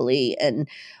practically, and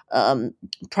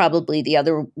probably the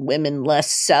other women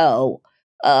less so.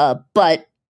 But,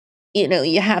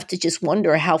 you have to just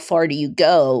wonder how far do you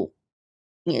go,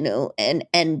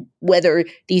 and whether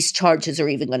these charges are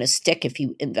even going to stick if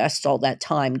you invest all that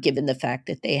time, given the fact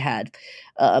that they had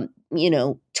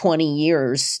 20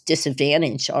 years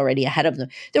disadvantage already ahead of them.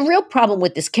 The real problem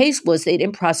with this case was they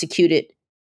didn't prosecute it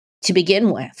to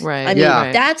begin with. Right. I mean,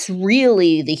 that's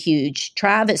really the huge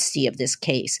travesty of this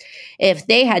case. If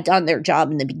they had done their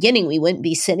job in the beginning, we wouldn't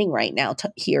be sitting right now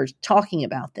here talking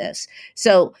about this.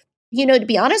 So, to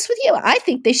be honest with you, I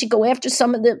think they should go after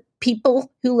some of the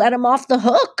people who let them off the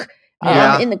hook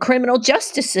in the criminal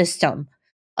justice system.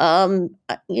 I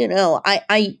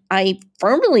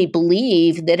firmly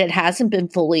believe that it hasn't been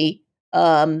fully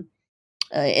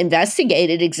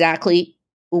investigated exactly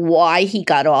why he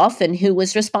got off and who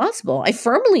was responsible. I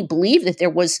firmly believe that there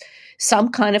was some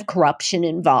kind of corruption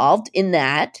involved in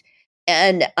that.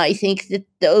 And I think that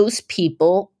those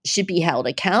people should be held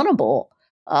accountable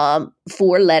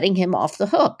for letting him off the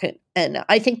hook. And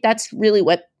I think that's really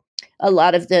what a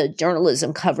lot of the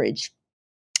journalism coverage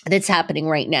that's happening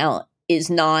right now is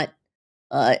not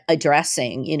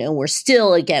addressing. We're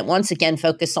still, once again,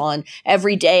 focused on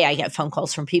every day I get phone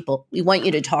calls from people. We want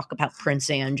you to talk about Prince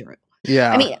Andrew.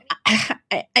 Yeah.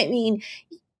 I mean,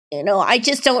 I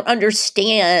just don't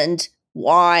understand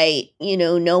why,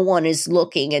 no one is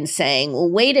looking and saying, well,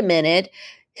 wait a minute,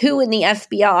 who in the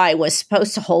FBI was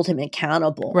supposed to hold him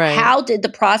accountable? Right. How did the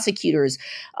prosecutors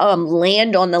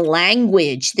land on the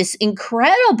language, this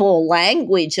incredible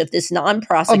language of this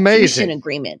non-prosecution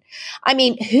agreement? I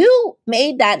mean, who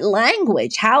made that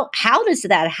language? How does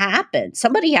that happen?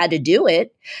 Somebody had to do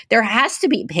it. There has to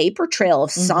be a paper trail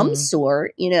of some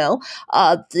sort, the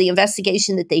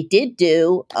investigation that they did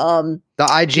do.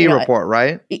 The IG report,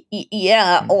 right?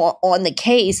 Yeah, on the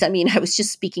case. I mean, I was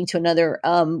just speaking to another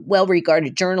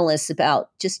well-regarded journalist about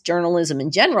just journalism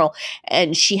in general,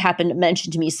 and she happened to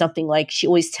mention to me something like she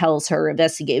always tells her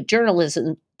investigative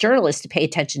journalists to pay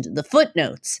attention to the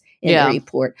footnotes in the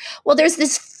report. Well, there's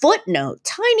this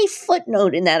tiny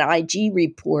footnote in that IG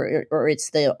report, or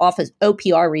it's the office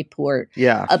OPR report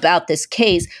about this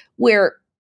case, where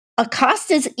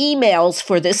Acosta's emails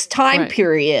for this time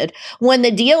period when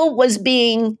the deal was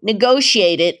being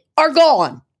negotiated are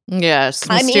gone. Yes,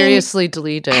 mysteriously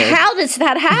deleted. How does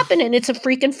that happen? And it's a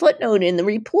freaking footnote in the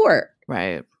report.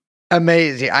 Right.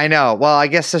 Amazing. I know. Well, I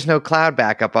guess there's no cloud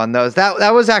backup on those.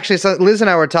 That was actually, so Liz and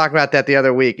I were talking about that the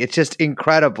other week. It's just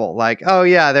incredible. Like, oh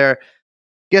yeah,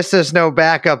 guess there's no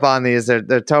backup on these.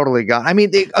 They're totally gone. I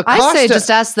mean, I say just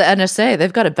ask the NSA.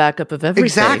 They've got a backup of everything.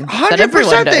 Exactly,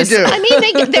 100% they do. I mean,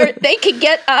 they could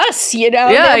get us. They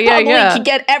probably could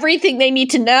get everything they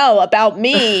need to know about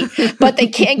me, but they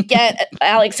can't get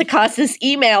Alex Acosta's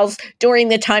emails during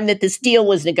the time that this deal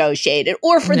was negotiated,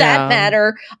 or for that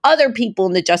matter, other people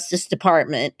in the Justice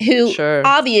Department who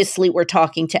obviously were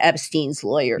talking to Epstein's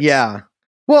lawyers. Yeah.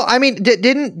 Well, I mean,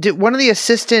 didn't one of the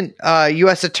assistant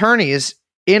U.S. attorneys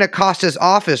in Acosta's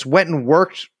office went and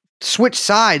switched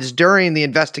sides during the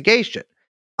investigation?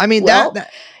 I mean,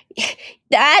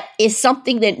 that is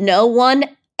something that no one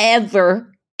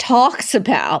ever talks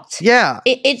about. Yeah.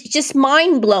 It's just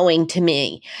mind-blowing to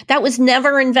me. That was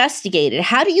never investigated.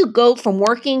 How do you go from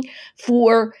working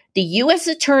for the U.S.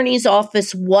 Attorney's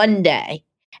Office one day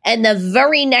and the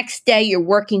very next day you're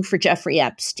working for Jeffrey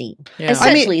Epstein? Yeah.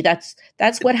 Essentially, that's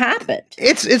what happened.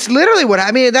 It's literally what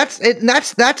I mean. That's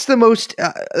the most.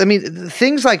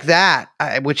 Things like that,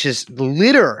 which is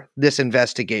litter this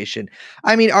investigation.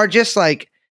 I mean, are just like.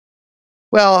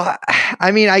 Well,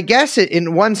 I mean, I guess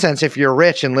in one sense, if you're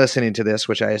rich and listening to this,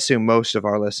 which I assume most of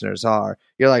our listeners are,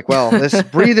 you're like, well, let's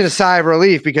breathe in a sigh of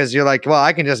relief because you're like, well,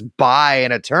 I can just buy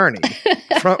an attorney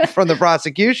from the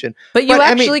prosecution. But you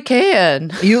actually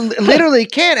can. You literally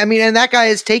can. I mean, and that guy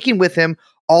is taking with him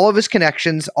all of his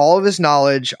connections, all of his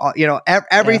knowledge,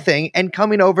 everything, and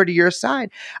coming over to your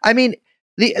side. I mean,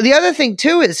 the other thing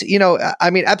too is,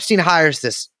 Epstein hires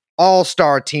this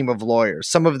all-star team of lawyers,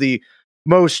 some of the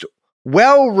most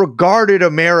well-regarded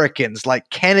Americans like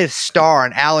Kenneth Starr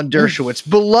and Alan Dershowitz,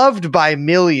 beloved by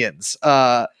millions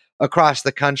across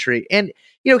the country. And,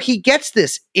 he gets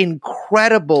this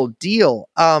incredible deal.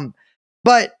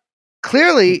 But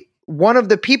clearly, one of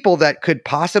the people that could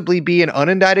possibly be an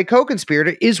unindicted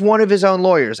co-conspirator is one of his own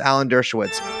lawyers, Alan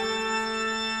Dershowitz.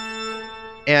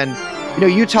 And,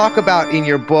 you talk about in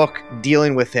your book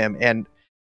dealing with him, and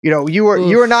you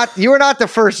were not the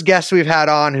first guest we've had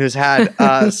on who's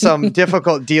had some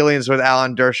difficult dealings with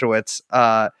Alan Dershowitz,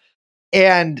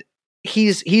 and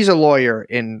he's a lawyer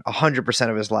in 100%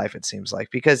 of his life, it seems like,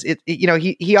 because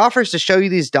he offers to show you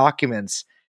these documents.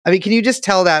 I mean, can you just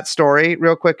tell that story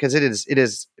real quick, because it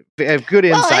is a good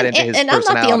insight into his personality. And I'm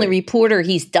not the only reporter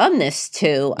he's done this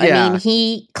to. I mean,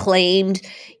 he claimed,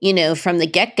 from the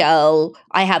get-go,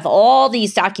 I have all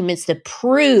these documents that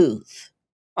prove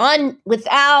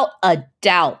without a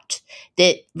doubt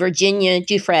that Virginia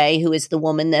Giuffre, who is the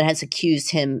woman that has accused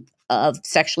him of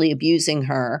sexually abusing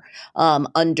her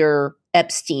under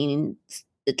Epstein's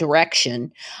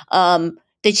direction,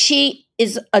 that she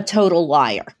is a total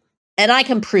liar. And I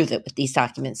can prove it with these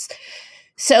documents.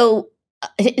 So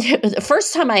the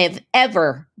first time I have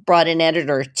ever brought an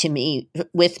editor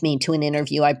with me to an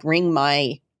interview, I bring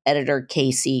my editor,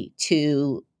 Casey,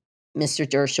 to Mr.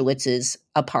 Dershowitz's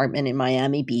apartment in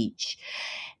Miami Beach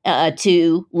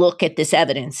to look at this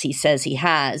evidence he says he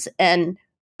has. And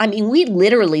I mean, we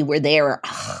literally were there.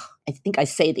 I think I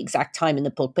say the exact time in the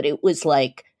book, but it was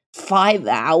like 5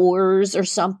 hours or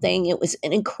something. It was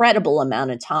an incredible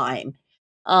amount of time.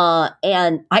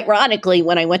 And ironically,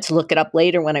 when I went to look it up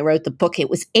later, when I wrote the book, it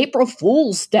was April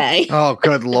Fool's Day. Oh,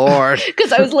 good Lord.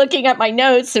 Because I was looking at my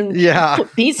notes and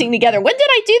piecing together, when did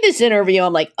I do this interview?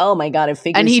 I'm like, oh my God, I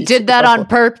figured. And he did that on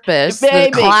purpose.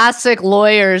 The classic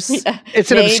lawyers. Yeah,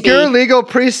 it's an obscure legal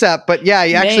precept, but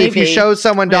if you show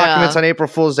someone documents on April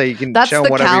Fool's Day, you can show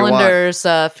them whatever you want. That's the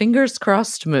calendar's fingers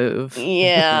crossed move.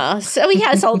 Yeah. So he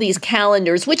has all these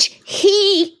calendars,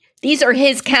 these are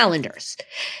his calendars.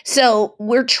 So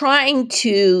we're trying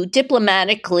to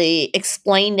diplomatically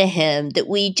explain to him that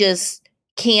we just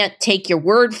can't take your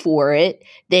word for it,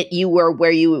 that you were where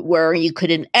you were. You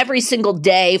could, in every single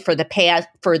day for the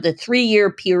 3-year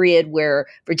period where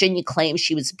Virginia claims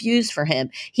she was abused for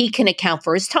him, he can account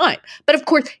for his time. But of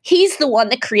course, he's the one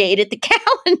that created the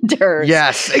calendars.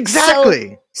 Yes,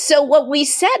 exactly. So what we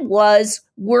said was,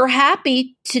 we're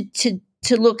happy to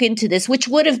look into this, which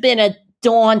would have been a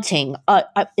daunting,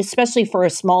 especially for a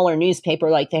smaller newspaper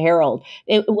like the Herald.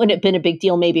 It wouldn't have been a big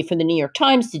deal maybe for the New York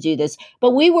Times to do this,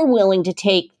 but we were willing to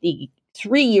take the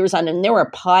 3 years on, and there were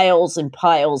piles and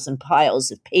piles and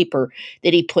piles of paper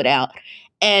that he put out.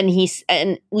 And we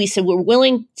said, we're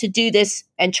willing to do this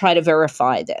and try to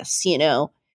verify this,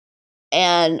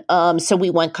 And so we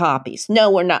want copies.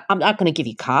 No, we're not. I'm not going to give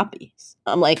you copies.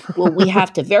 I'm like, well, we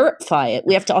have to verify it.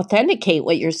 We have to authenticate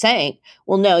what you're saying.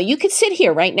 Well, no, you could sit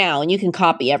here right now and you can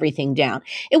copy everything down.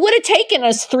 It would have taken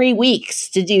us 3 weeks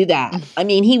to do that. I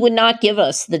mean, he would not give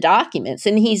us the documents.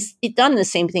 And he's done the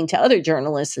same thing to other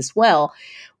journalists as well,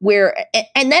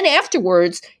 and then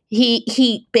afterwards,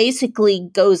 he basically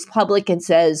goes public and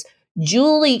says,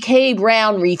 Julie K.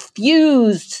 Brown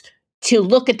refused to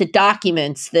look at the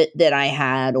documents that I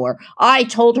had, or I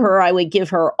told her I would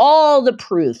give her all the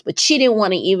proof, but she didn't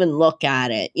want to even look at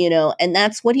it, and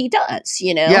that's what he does,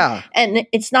 Yeah. And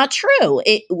it's not true.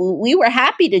 We were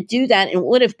happy to do that, and it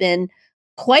would have been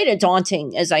quite a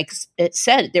daunting, as I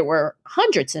said, there were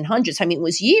hundreds and hundreds. I mean, it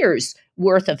was years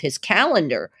worth of his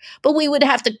calendar, but we would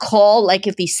have to call, like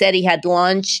if he said he had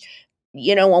lunch,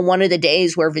 on one of the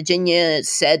days where Virginia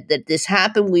said that this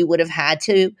happened, we would have had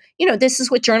to, this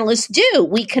is what journalists do.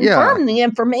 We confirm the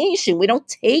information. We don't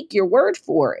take your word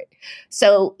for it.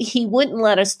 So he wouldn't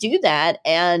let us do that.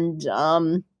 And,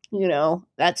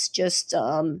 that's just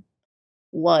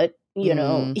what,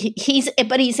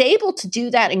 he's able to do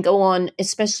that and go on,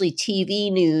 especially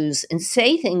TV news, and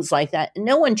say things like that. And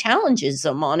no one challenges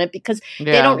him on it because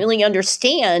they don't really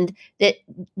understand that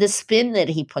the spin that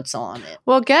he puts on it.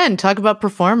 Well, again, talk about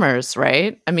performers,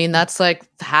 right? I mean, that's like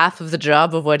half of the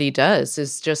job of what he does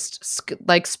is just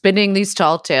like spinning these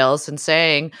tall tales and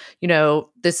saying,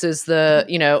 this is the,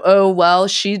 oh, well,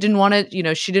 she didn't want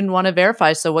to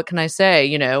verify. So what can I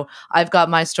say? I've got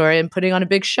my story and putting on a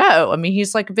big show. I mean,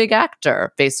 he's like a big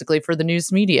actor basically for the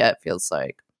news media, it feels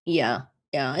like. Yeah.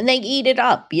 Yeah, and they eat it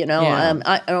up,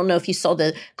 I don't know if you saw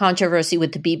the controversy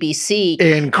with the BBC.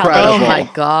 Incredible. Oh, my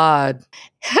God.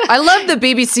 I love the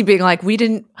BBC being like, we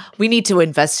need to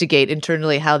investigate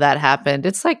internally how that happened.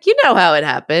 It's like, how it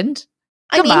happened.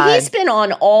 He's been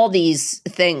on all these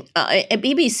things.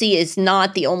 BBC is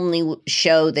not the only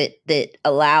show that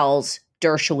allows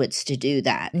Dershowitz to do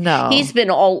that. No. He's been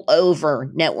all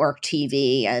over network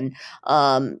TV and,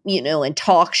 and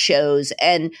talk shows.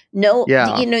 And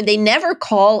they never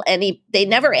they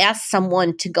never ask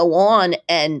someone to go on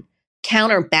and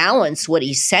counterbalance what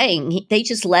he's saying. They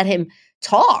just let him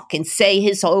talk and say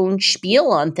his own spiel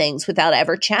on things without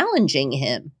ever challenging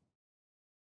him.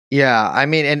 Yeah, I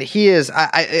mean, and he is.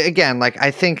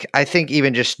 I think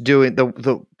even just doing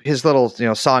his little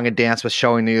song and dance with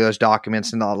showing you those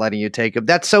documents and not letting you take them.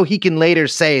 That's so he can later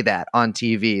say that on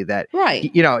TV that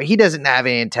right. He doesn't have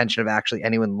any intention of actually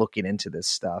anyone looking into this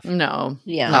stuff. No,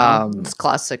 yeah, it's a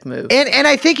classic move. And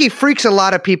I think he freaks a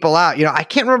lot of people out. I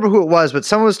can't remember who it was, but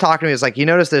someone was talking to me. It's like, you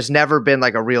notice there's never been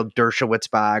like a real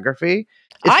Dershowitz biography.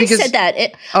 I said that.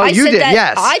 You did,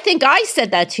 yes. I think I said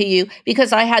that to you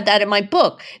because I had that in my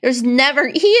book. He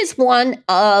is one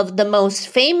of the most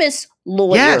famous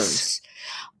lawyers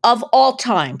of all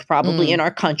time, probably in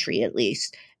our country at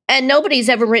least. And nobody's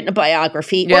ever written a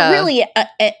biography or really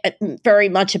very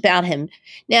much about him.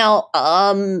 Now,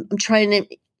 I'm trying to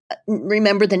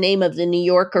remember the name of the New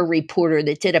Yorker reporter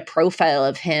that did a profile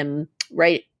of him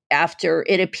right after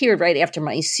it appeared, right after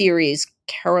my series.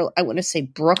 Carol, I want to say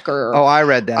Brooker. Oh, I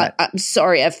read that. I'm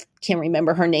sorry, I can't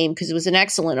remember her name because it was an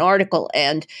excellent article,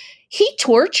 and he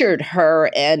tortured her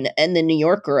and the New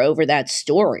Yorker over that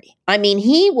story. I mean,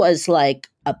 he was like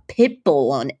a pit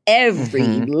bull on every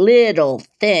little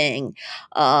thing,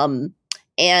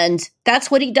 and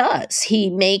that's what he does. He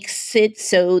makes it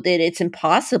so that it's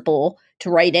impossible to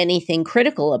write anything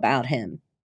critical about him.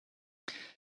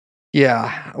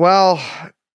 Yeah, well,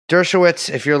 Dershowitz,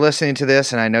 if you're listening to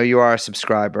this, and I know you are a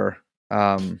subscriber,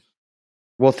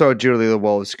 we'll throw Julie the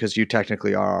Wolves because you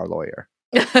technically are our lawyer.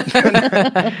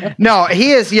 No,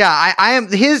 he is. Yeah, I am.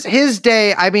 His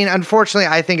day. I mean, unfortunately,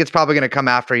 I think it's probably going to come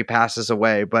after he passes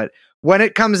away. But when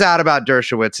it comes out about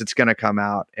Dershowitz, it's going to come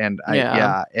out. And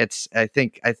I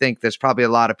think there's probably a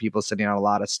lot of people sitting on a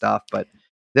lot of stuff. But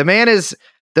the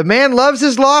man loves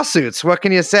his lawsuits. What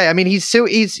can you say? I mean, he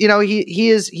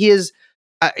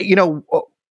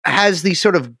has the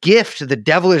sort of gift, the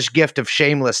devilish gift of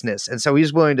shamelessness. And so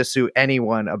he's willing to sue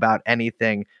anyone about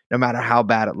anything, no matter how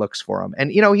bad it looks for him. And,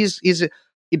 he's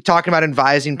talking about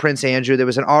advising Prince Andrew. There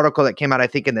was an article that came out, I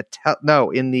think in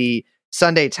the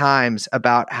Sunday Times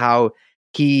about how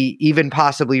he even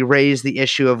possibly raised the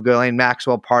issue of Ghislaine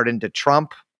Maxwell pardon to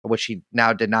Trump, which he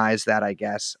now denies that, I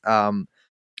guess.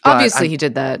 Obviously he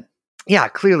did that. Yeah,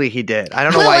 clearly he did. I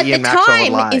don't know why Ian Maxwell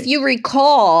would lie. If you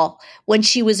recall, when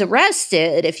she was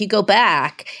arrested, if you go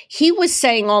back, he was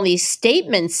saying all these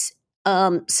statements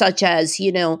such as,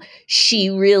 she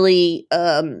really,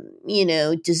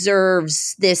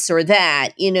 deserves this or that.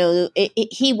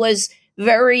 He was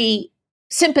very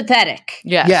sympathetic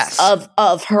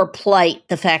of her plight,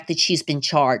 the fact that she's been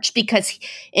charged, because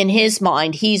in his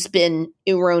mind, he's been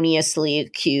erroneously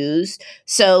accused.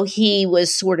 So he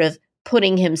was sort of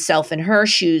putting himself in her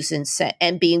shoes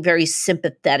and being very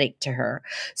sympathetic to her.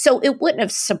 So it wouldn't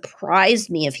have surprised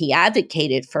me if he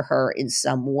advocated for her in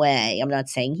some way. I'm not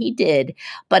saying he did,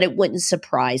 but it wouldn't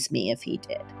surprise me if he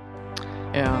did.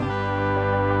 Yeah.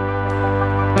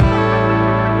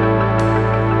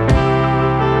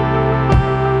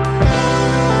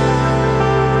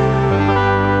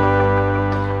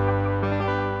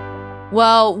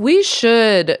 Well, we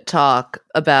should talk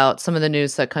about some of the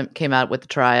news that came out with the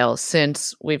trial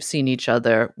since we've seen each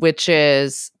other, which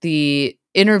is the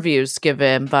interviews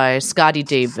given by Scotty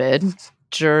David,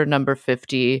 juror number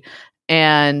 50,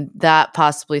 and that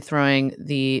possibly throwing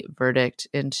the verdict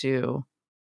into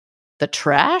the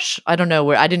trash. I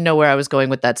didn't know where I was going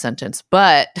with that sentence,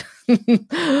 but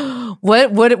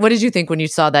what did you think when you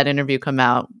saw that interview come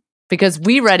out? Because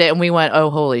we read it and we went, "Oh,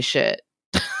 holy shit."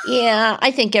 Yeah,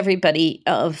 I think everybody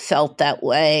felt that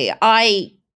way.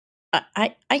 I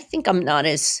think I'm not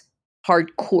as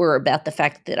hardcore about the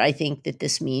fact that I think that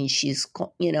this means she's,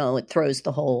 it throws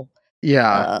the whole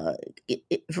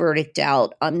verdict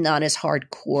out. I'm not as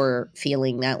hardcore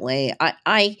feeling that way.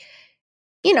 I've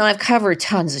covered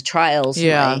tons of trials in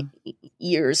my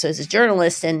years as a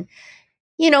journalist, and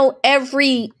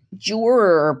every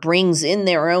juror brings in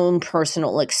their own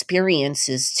personal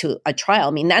experiences to a trial.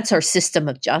 I mean, that's our system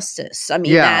of justice. I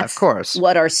mean, that's of course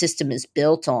what our system is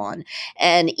built on.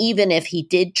 And even if he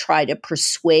did try to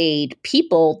persuade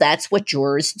people, that's what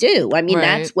jurors do. I mean,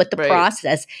 that's what the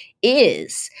process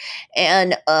is.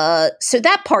 And so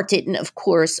that part didn't, of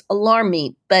course, alarm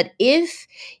me. But if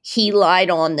he lied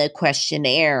on the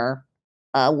questionnaire,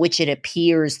 which it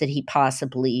appears that he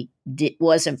possibly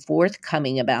wasn't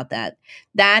forthcoming about that,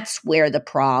 that's where the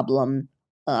problem,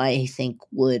 I think,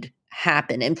 would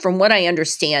happen. And from what I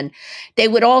understand, they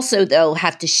would also, though,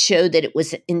 have to show that it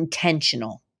was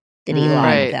intentional that he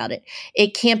lied about it.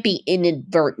 It can't be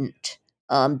inadvertent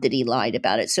that he lied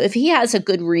about it. So if he has a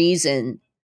good reason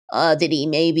that he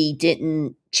maybe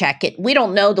didn't check it, we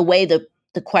don't know the way the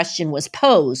question was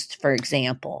posed, for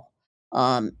example.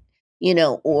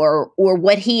 Or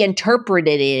what he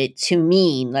interpreted it to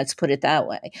mean. Let's put it that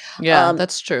way. Yeah,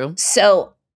 that's true.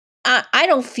 So I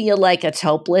don't feel like it's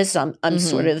hopeless. I'm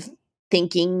sort of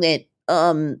thinking that,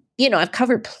 I've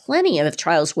covered plenty of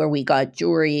trials where we got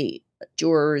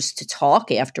jurors to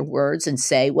talk afterwards and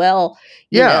say, well,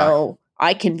 you know,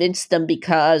 I convinced them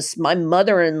because my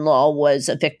mother-in-law was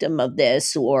a victim of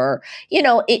this, or,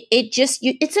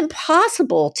 it's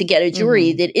impossible to get a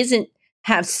jury that isn't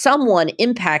have someone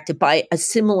impacted by a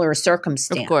similar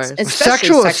circumstance. Of course.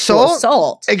 Especially sexual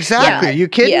assault. Exactly. Yeah. You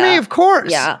kidding me? Of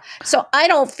course. Yeah. So I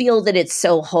don't feel that it's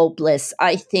so hopeless.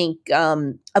 I think,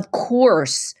 of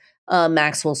course,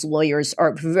 Maxwell's lawyers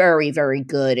are very, very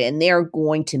good, and they're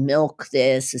going to milk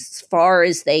this as far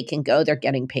as they can go. They're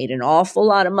getting paid an awful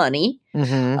lot of money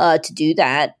to do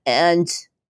that. And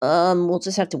we'll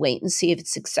just have to wait and see if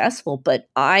it's successful. But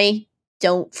I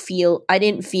didn't feel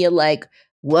like,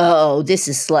 whoa, this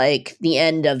is like the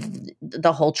end of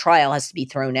the whole trial has to be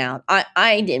thrown out.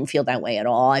 I didn't feel that way at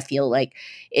all. I feel like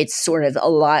it's sort of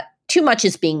too much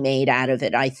is being made out of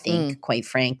it, I think, quite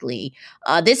frankly.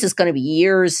 This is going to be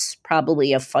years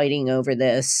probably of fighting over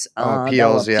this.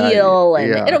 Appeals, and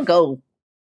it'll go,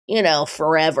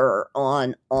 forever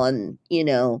on,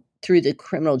 through the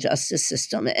criminal justice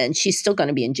system. And she's still going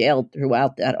to be in jail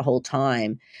throughout that whole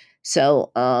time.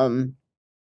 So,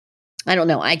 I don't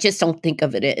know. I just don't think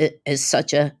of it as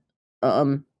such a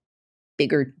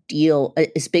bigger deal,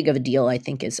 as big of a deal, I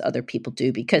think, as other people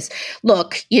do. Because,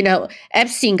 look,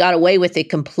 Epstein got away with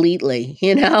it completely,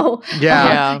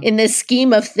 Yeah. In this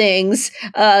scheme of things,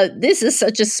 this is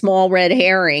such a small red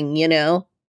herring,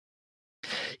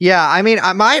 Yeah, I mean,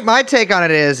 my take on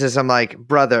it is I'm like,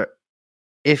 brother,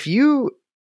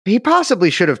 he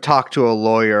possibly should have talked to a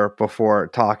lawyer before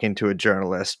talking to a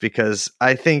journalist, because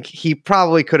I think he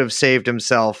probably could have saved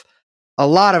himself a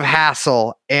lot of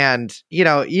hassle. And, you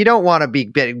don't want to be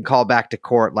getting called back to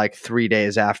court like 3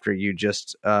 days after you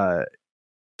just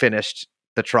finished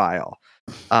the trial.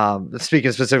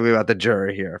 Speaking specifically about the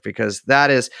jury here, because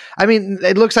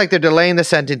it looks like they're delaying the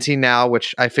sentencing now,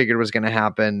 which I figured was going to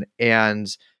happen. And,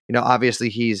 obviously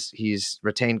he's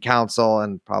retained counsel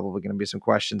and probably going to be some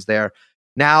questions there.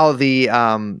 now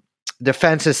the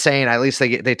defense is saying, at least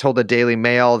they told the Daily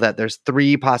Mail, that there's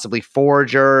 3, possibly 4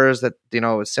 jurors that,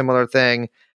 a similar thing.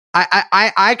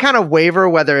 I kind of waver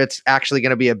whether it's actually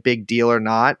going to be a big deal or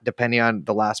not, depending on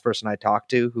the last person I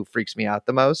talked to, who freaks me out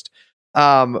the most.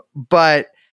 But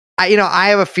I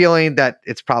have a feeling that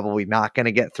it's probably not going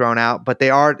to get thrown out, but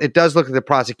it does look like the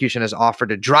prosecution has offered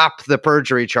to drop the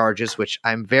perjury charges, which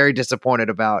I'm very disappointed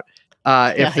about.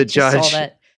 If the judge saw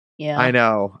that. Yeah, I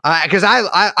know. Because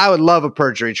I would love a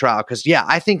perjury trial, because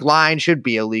I think lying should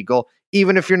be illegal,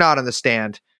 even if you're not on the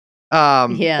stand.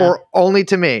 Or only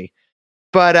to me.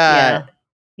 But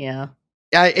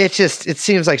it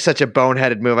seems like such a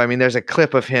boneheaded move. I mean, there's a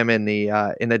clip of him in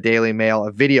the Daily Mail,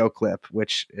 a video clip,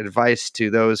 which advice to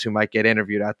those who might get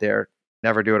interviewed out there: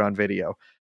 never do it on video.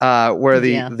 Where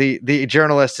the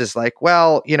journalist is like,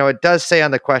 well, it does say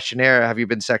on the questionnaire, have you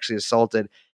been sexually assaulted?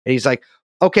 And he's like,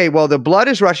 okay, well, the blood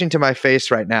is rushing to my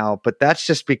face right now, but that's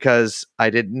just because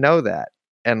I didn't know that.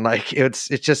 And like,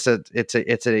 it's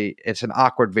an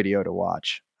awkward video to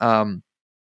watch.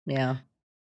 Yeah.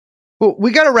 Well,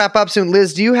 we got to wrap up soon.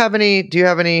 Liz, do you have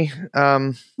any?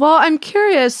 Well, I'm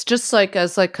curious, just like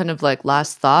as like kind of like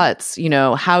last thoughts,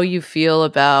 how you feel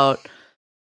about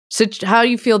how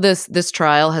you feel this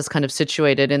trial has kind of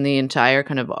situated in the entire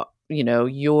kind of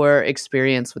your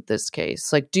experience with this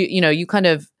case. Like, do you kind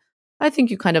of, I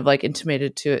think you kind of like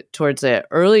intimated towards it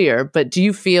earlier, but do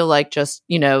you feel like just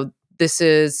this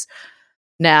is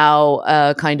now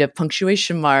a kind of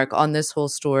punctuation mark on this whole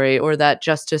story, or that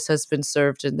justice has been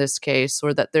served in this case,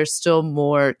 or that there's still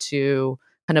more to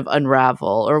kind of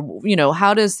unravel, or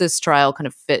how does this trial kind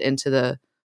of fit into the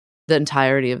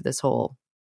entirety of this whole,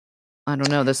 I don't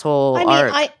know, this whole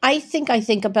arc? I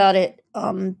think about it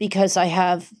because I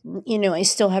have, I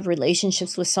still have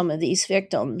relationships with some of these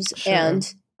victims. Sure.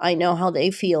 And I know how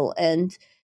they feel, and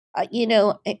to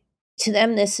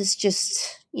them this is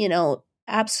just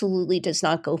absolutely does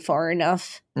not go far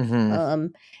enough. Mm-hmm.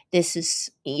 This is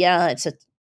it's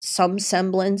some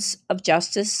semblance of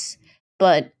justice,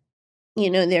 but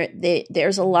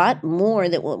there's a lot more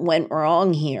that went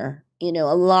wrong here. A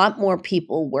lot more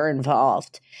people were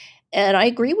involved, and I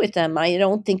agree with them. I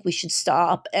don't think we should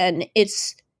stop, and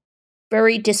it's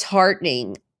very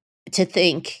disheartening to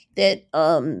think that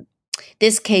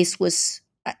this case was,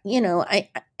 I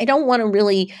don't want to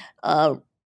really,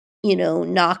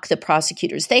 knock the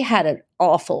prosecutors. They had an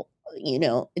awful,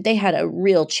 they had a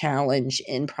real challenge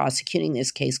in prosecuting this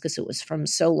case because it was from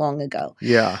so long ago.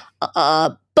 Yeah.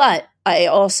 But I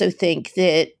also think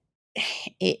that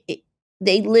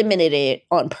they limited it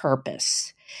on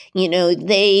purpose.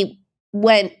 They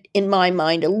went, in my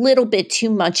mind, a little bit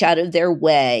too much out of their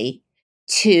way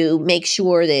to make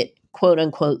sure that, quote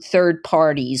unquote, third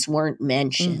parties weren't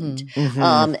mentioned. Mm-hmm.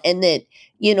 Mm-hmm. And that,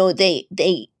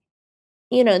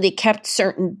 they kept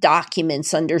certain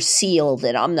documents under seal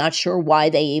that I'm not sure why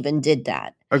they even did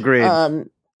that. Agreed.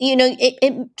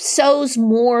 It sows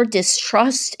more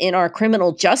distrust in our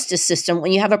criminal justice system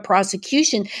when you have a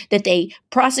prosecution that they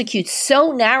prosecute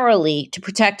so narrowly to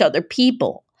protect other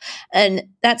people. And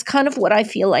that's kind of what I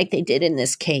feel like they did in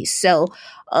this case. So,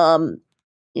 this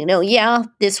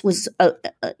was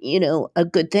a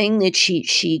good thing that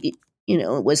she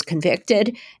was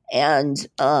convicted, and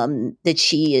that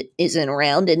she isn't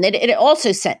around, and that it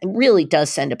also really does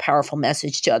send a powerful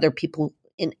message to other people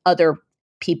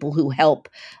who help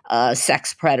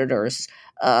sex predators,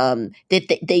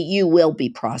 that you will be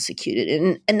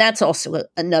prosecuted, and that's also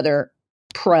another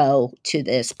pro to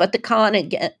this. But the con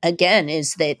again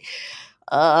is that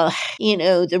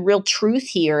the real truth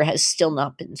here has still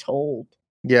not been told.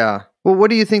 Yeah. Well, what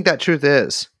do you think that truth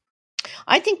is?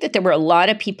 I think that there were a lot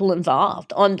of people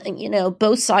involved on,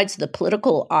 both sides of the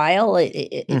political aisle.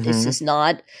 Mm-hmm. This is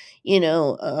not,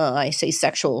 I say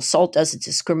sexual assault doesn't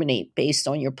discriminate based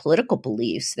on your political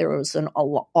beliefs. There was an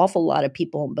awful lot of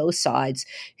people on both sides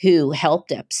who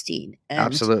helped Epstein. And,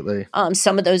 absolutely.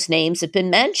 Some of those names have been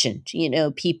mentioned.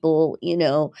 People,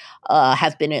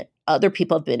 have been other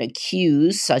people have been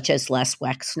accused, such as Les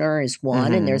Wexner is one,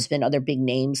 Mm-hmm. and there's been other big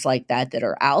names like that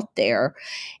are out there.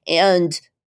 And,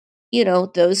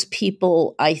 those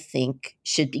people, I think,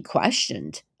 should be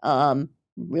questioned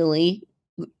really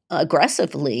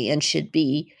aggressively, and should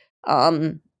be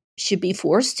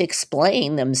forced to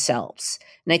explain themselves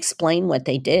and explain what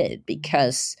they did,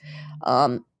 because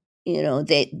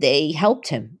they helped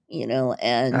him,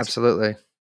 and absolutely.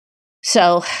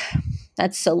 So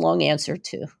that's a long answer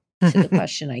to the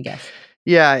question, I guess.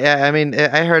 Yeah. I mean,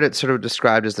 I heard it sort of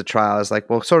described as the trial as like,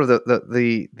 well, sort of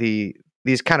the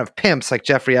these kind of pimps like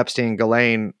Jeffrey Epstein and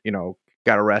Ghislaine,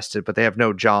 got arrested, but they have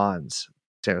no Johns,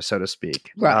 so to speak.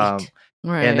 Right.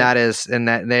 Right. And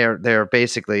that they're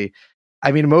basically,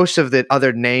 I mean, most of the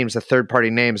other names, the third party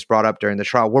names brought up during the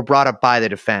trial were brought up by the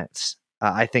defense.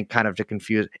 I think kind of to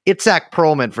confuse Itzhak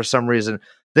Perlman for some reason.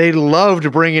 They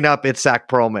loved bringing up Itzhak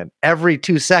Perlman. Every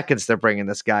 2 seconds they're bringing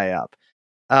this guy up.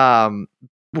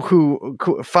 Who,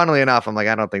 funnily enough, I'm like,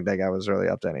 I don't think that guy was really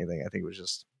up to anything. I think it was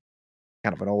just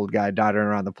kind of an old guy doddering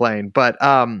around the plane. But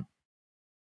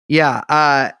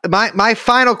my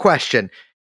final question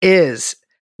is,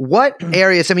 what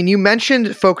areas, I mean, you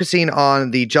mentioned focusing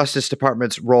on the Justice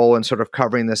Department's role in sort of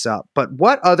covering this up, but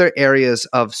what other areas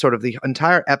of sort of the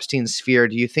entire Epstein sphere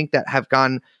do you think that have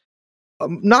gone,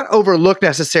 not overlooked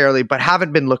necessarily, but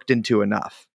haven't been looked into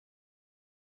enough?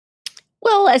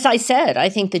 Well, as I said, I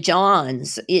think the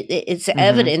Johns, it's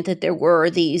evident that there were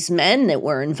these men that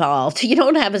were involved. You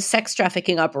don't have a sex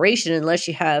trafficking operation unless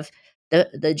you have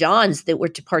the Johns that were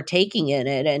partaking in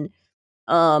it. And,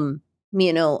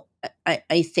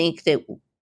 I think that,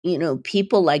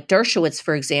 people like Dershowitz,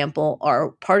 for example, are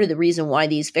part of the reason why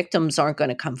these victims aren't going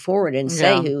to come forward and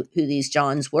say who these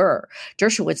Johns were.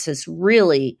 Dershowitz has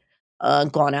really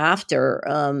gone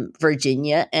after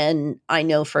Virginia. And I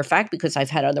know for a fact, because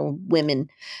I've had other women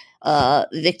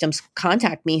victims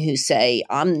contact me who say,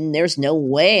 there's no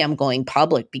way I'm going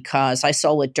public because I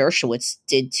saw what Dershowitz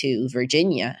did to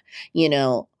Virginia,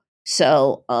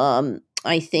 So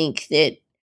I think that,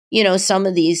 some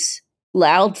of these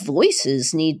loud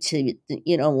voices need to,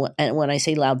 and when I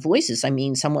say loud voices, I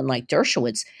mean someone like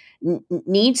Dershowitz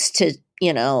needs to,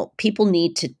 people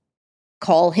need to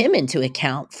call him into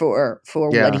account for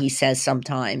what he says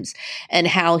sometimes, and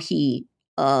how he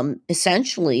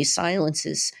essentially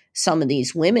silences some of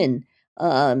these women,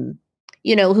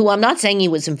 who I'm not saying he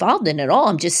was involved in at all.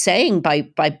 I'm just saying by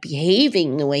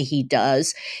behaving the way he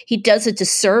does a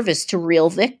disservice to real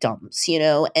victims,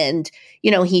 and,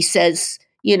 he says,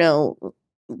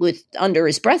 with under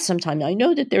his breath sometimes, I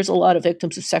know that there's a lot of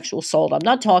victims of sexual assault. I'm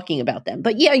not talking about them,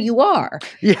 but yeah, you are,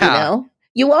 you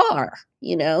are,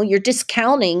 you're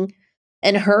discounting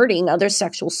and hurting other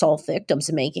sexual assault victims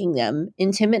and making them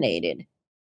intimidated.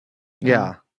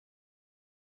 Yeah.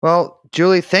 Well,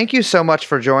 Julie, thank you so much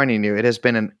for joining you. It has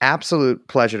been an absolute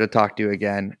pleasure to talk to you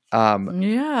again.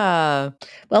 Yeah.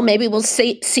 Well, maybe we'll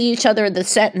see each other at the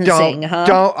sentencing,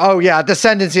 the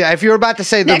sentencing. If you were about to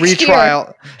say the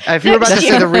retrial,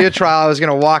 the retrial, I was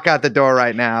going to walk out the door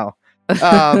right now.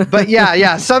 But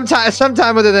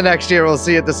sometime within the next year, we'll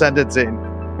see you at the sentencing.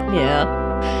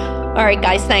 Yeah. All right,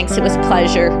 guys. Thanks. It was a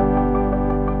pleasure.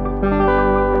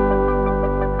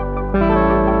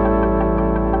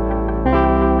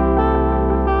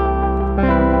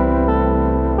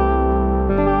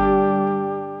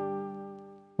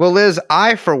 Well, Liz,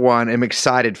 I, for one, am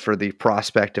excited for the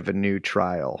prospect of a new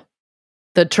trial.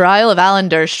 The trial of Alan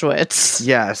Dershowitz.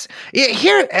 Yes.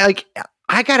 Here,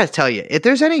 I got to tell you, if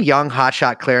there's any young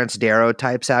hotshot Clarence Darrow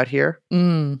types out here.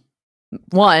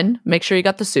 One, make sure you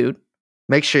got the suit.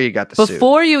 Make sure you got the suit.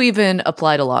 Before you even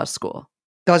apply to law school.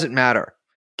 Doesn't matter.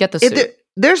 Get the suit.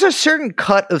 There's a certain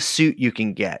cut of suit you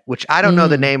can get, which I don't know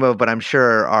the name of, but I'm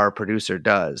sure our producer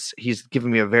does. He's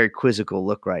giving me a very quizzical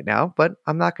look right now, but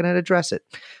I'm not going to address it.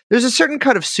 There's a certain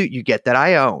cut of suit you get that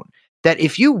I own, that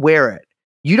if you wear it,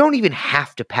 you don't even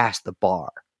have to pass the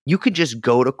bar. You could just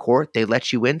go to court. They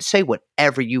let you in, say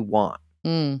whatever you want.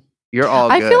 You're all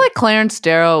good. I feel like Clarence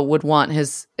Darrow would want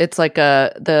it's like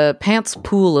the pants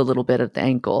pool a little bit at the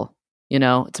ankle.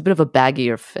 It's a bit of a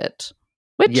baggier fit.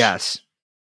 Which, yes.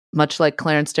 Much like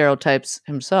Clarence Darrow types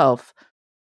himself,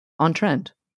 on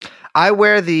trend. I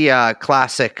wear the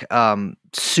classic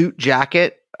suit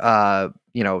jacket, tie,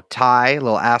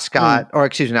 little ascot, or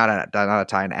excuse me, not a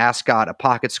tie, an ascot, a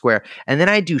pocket square, and then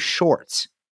I do shorts.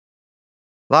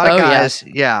 A lot of guys,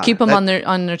 keep them on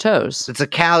their toes. It's a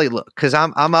Cali look because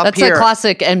I'm up That's here. That's a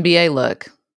classic NBA look.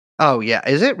 Oh yeah,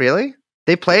 is it really?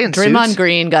 They play in Draymond suits?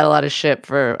 Green got a lot of shit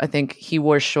for, I think he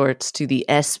wore shorts to the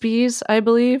ESPYs, I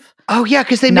believe. Oh, yeah,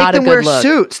 because they make them wear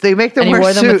suits. They make them wear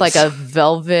suits. And he wore them with like a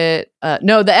velvet.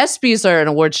 No, the ESPYs are an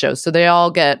award show, so they all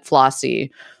get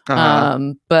flossy.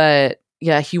 But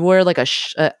yeah, he wore like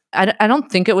I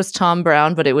don't think it was Tom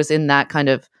Brown, but it was in that kind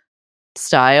of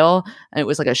style. And it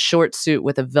was like a short suit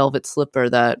with a velvet slipper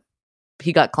that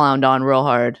he got clowned on real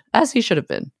hard, as he should have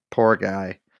been. Poor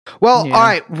guy. Well, all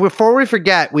right. Before we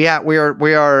forget, we're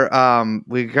going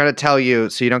to tell you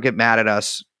so you don't get mad at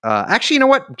us. Actually, you know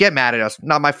what? Get mad at us.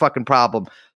 Not my fucking problem.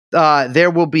 There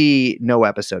will be no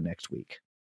episode next week.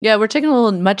 Yeah, we're taking a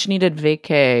little much needed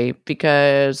vacay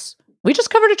because we just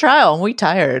covered a trial and we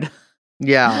tired.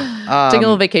 Yeah. Taking a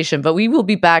little vacation, but we will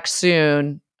be back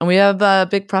soon. And we have a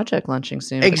big project launching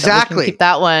soon. Exactly. Keep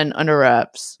that one under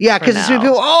wraps. Yeah, because it's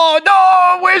people, oh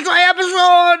no, where's my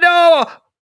episode? No.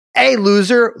 Hey,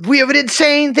 loser, we have an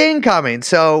insane thing coming.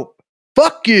 So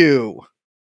fuck you.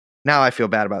 Now I feel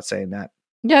bad about saying that.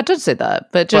 Yeah, it does say that.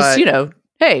 But just,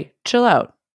 hey, chill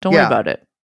out. Don't worry about it.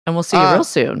 And we'll see you real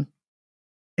soon.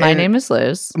 My name is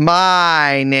Liz.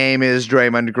 My name is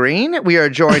Draymond Green. We are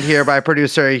joined here by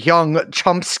producer Young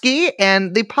Chomsky,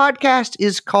 and the podcast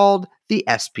is called The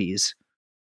ESPYs.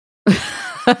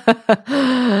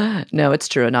 No, it's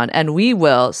true, Anon. And we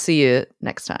will see you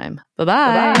next time.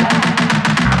 Bye-bye.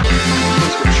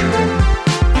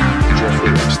 Jeffrey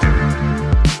Epstein.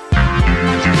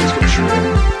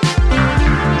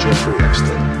 Jeffrey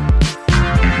Epstein.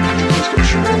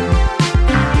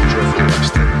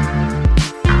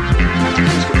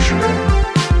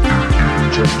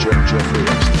 Jeffrey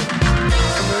Epstein.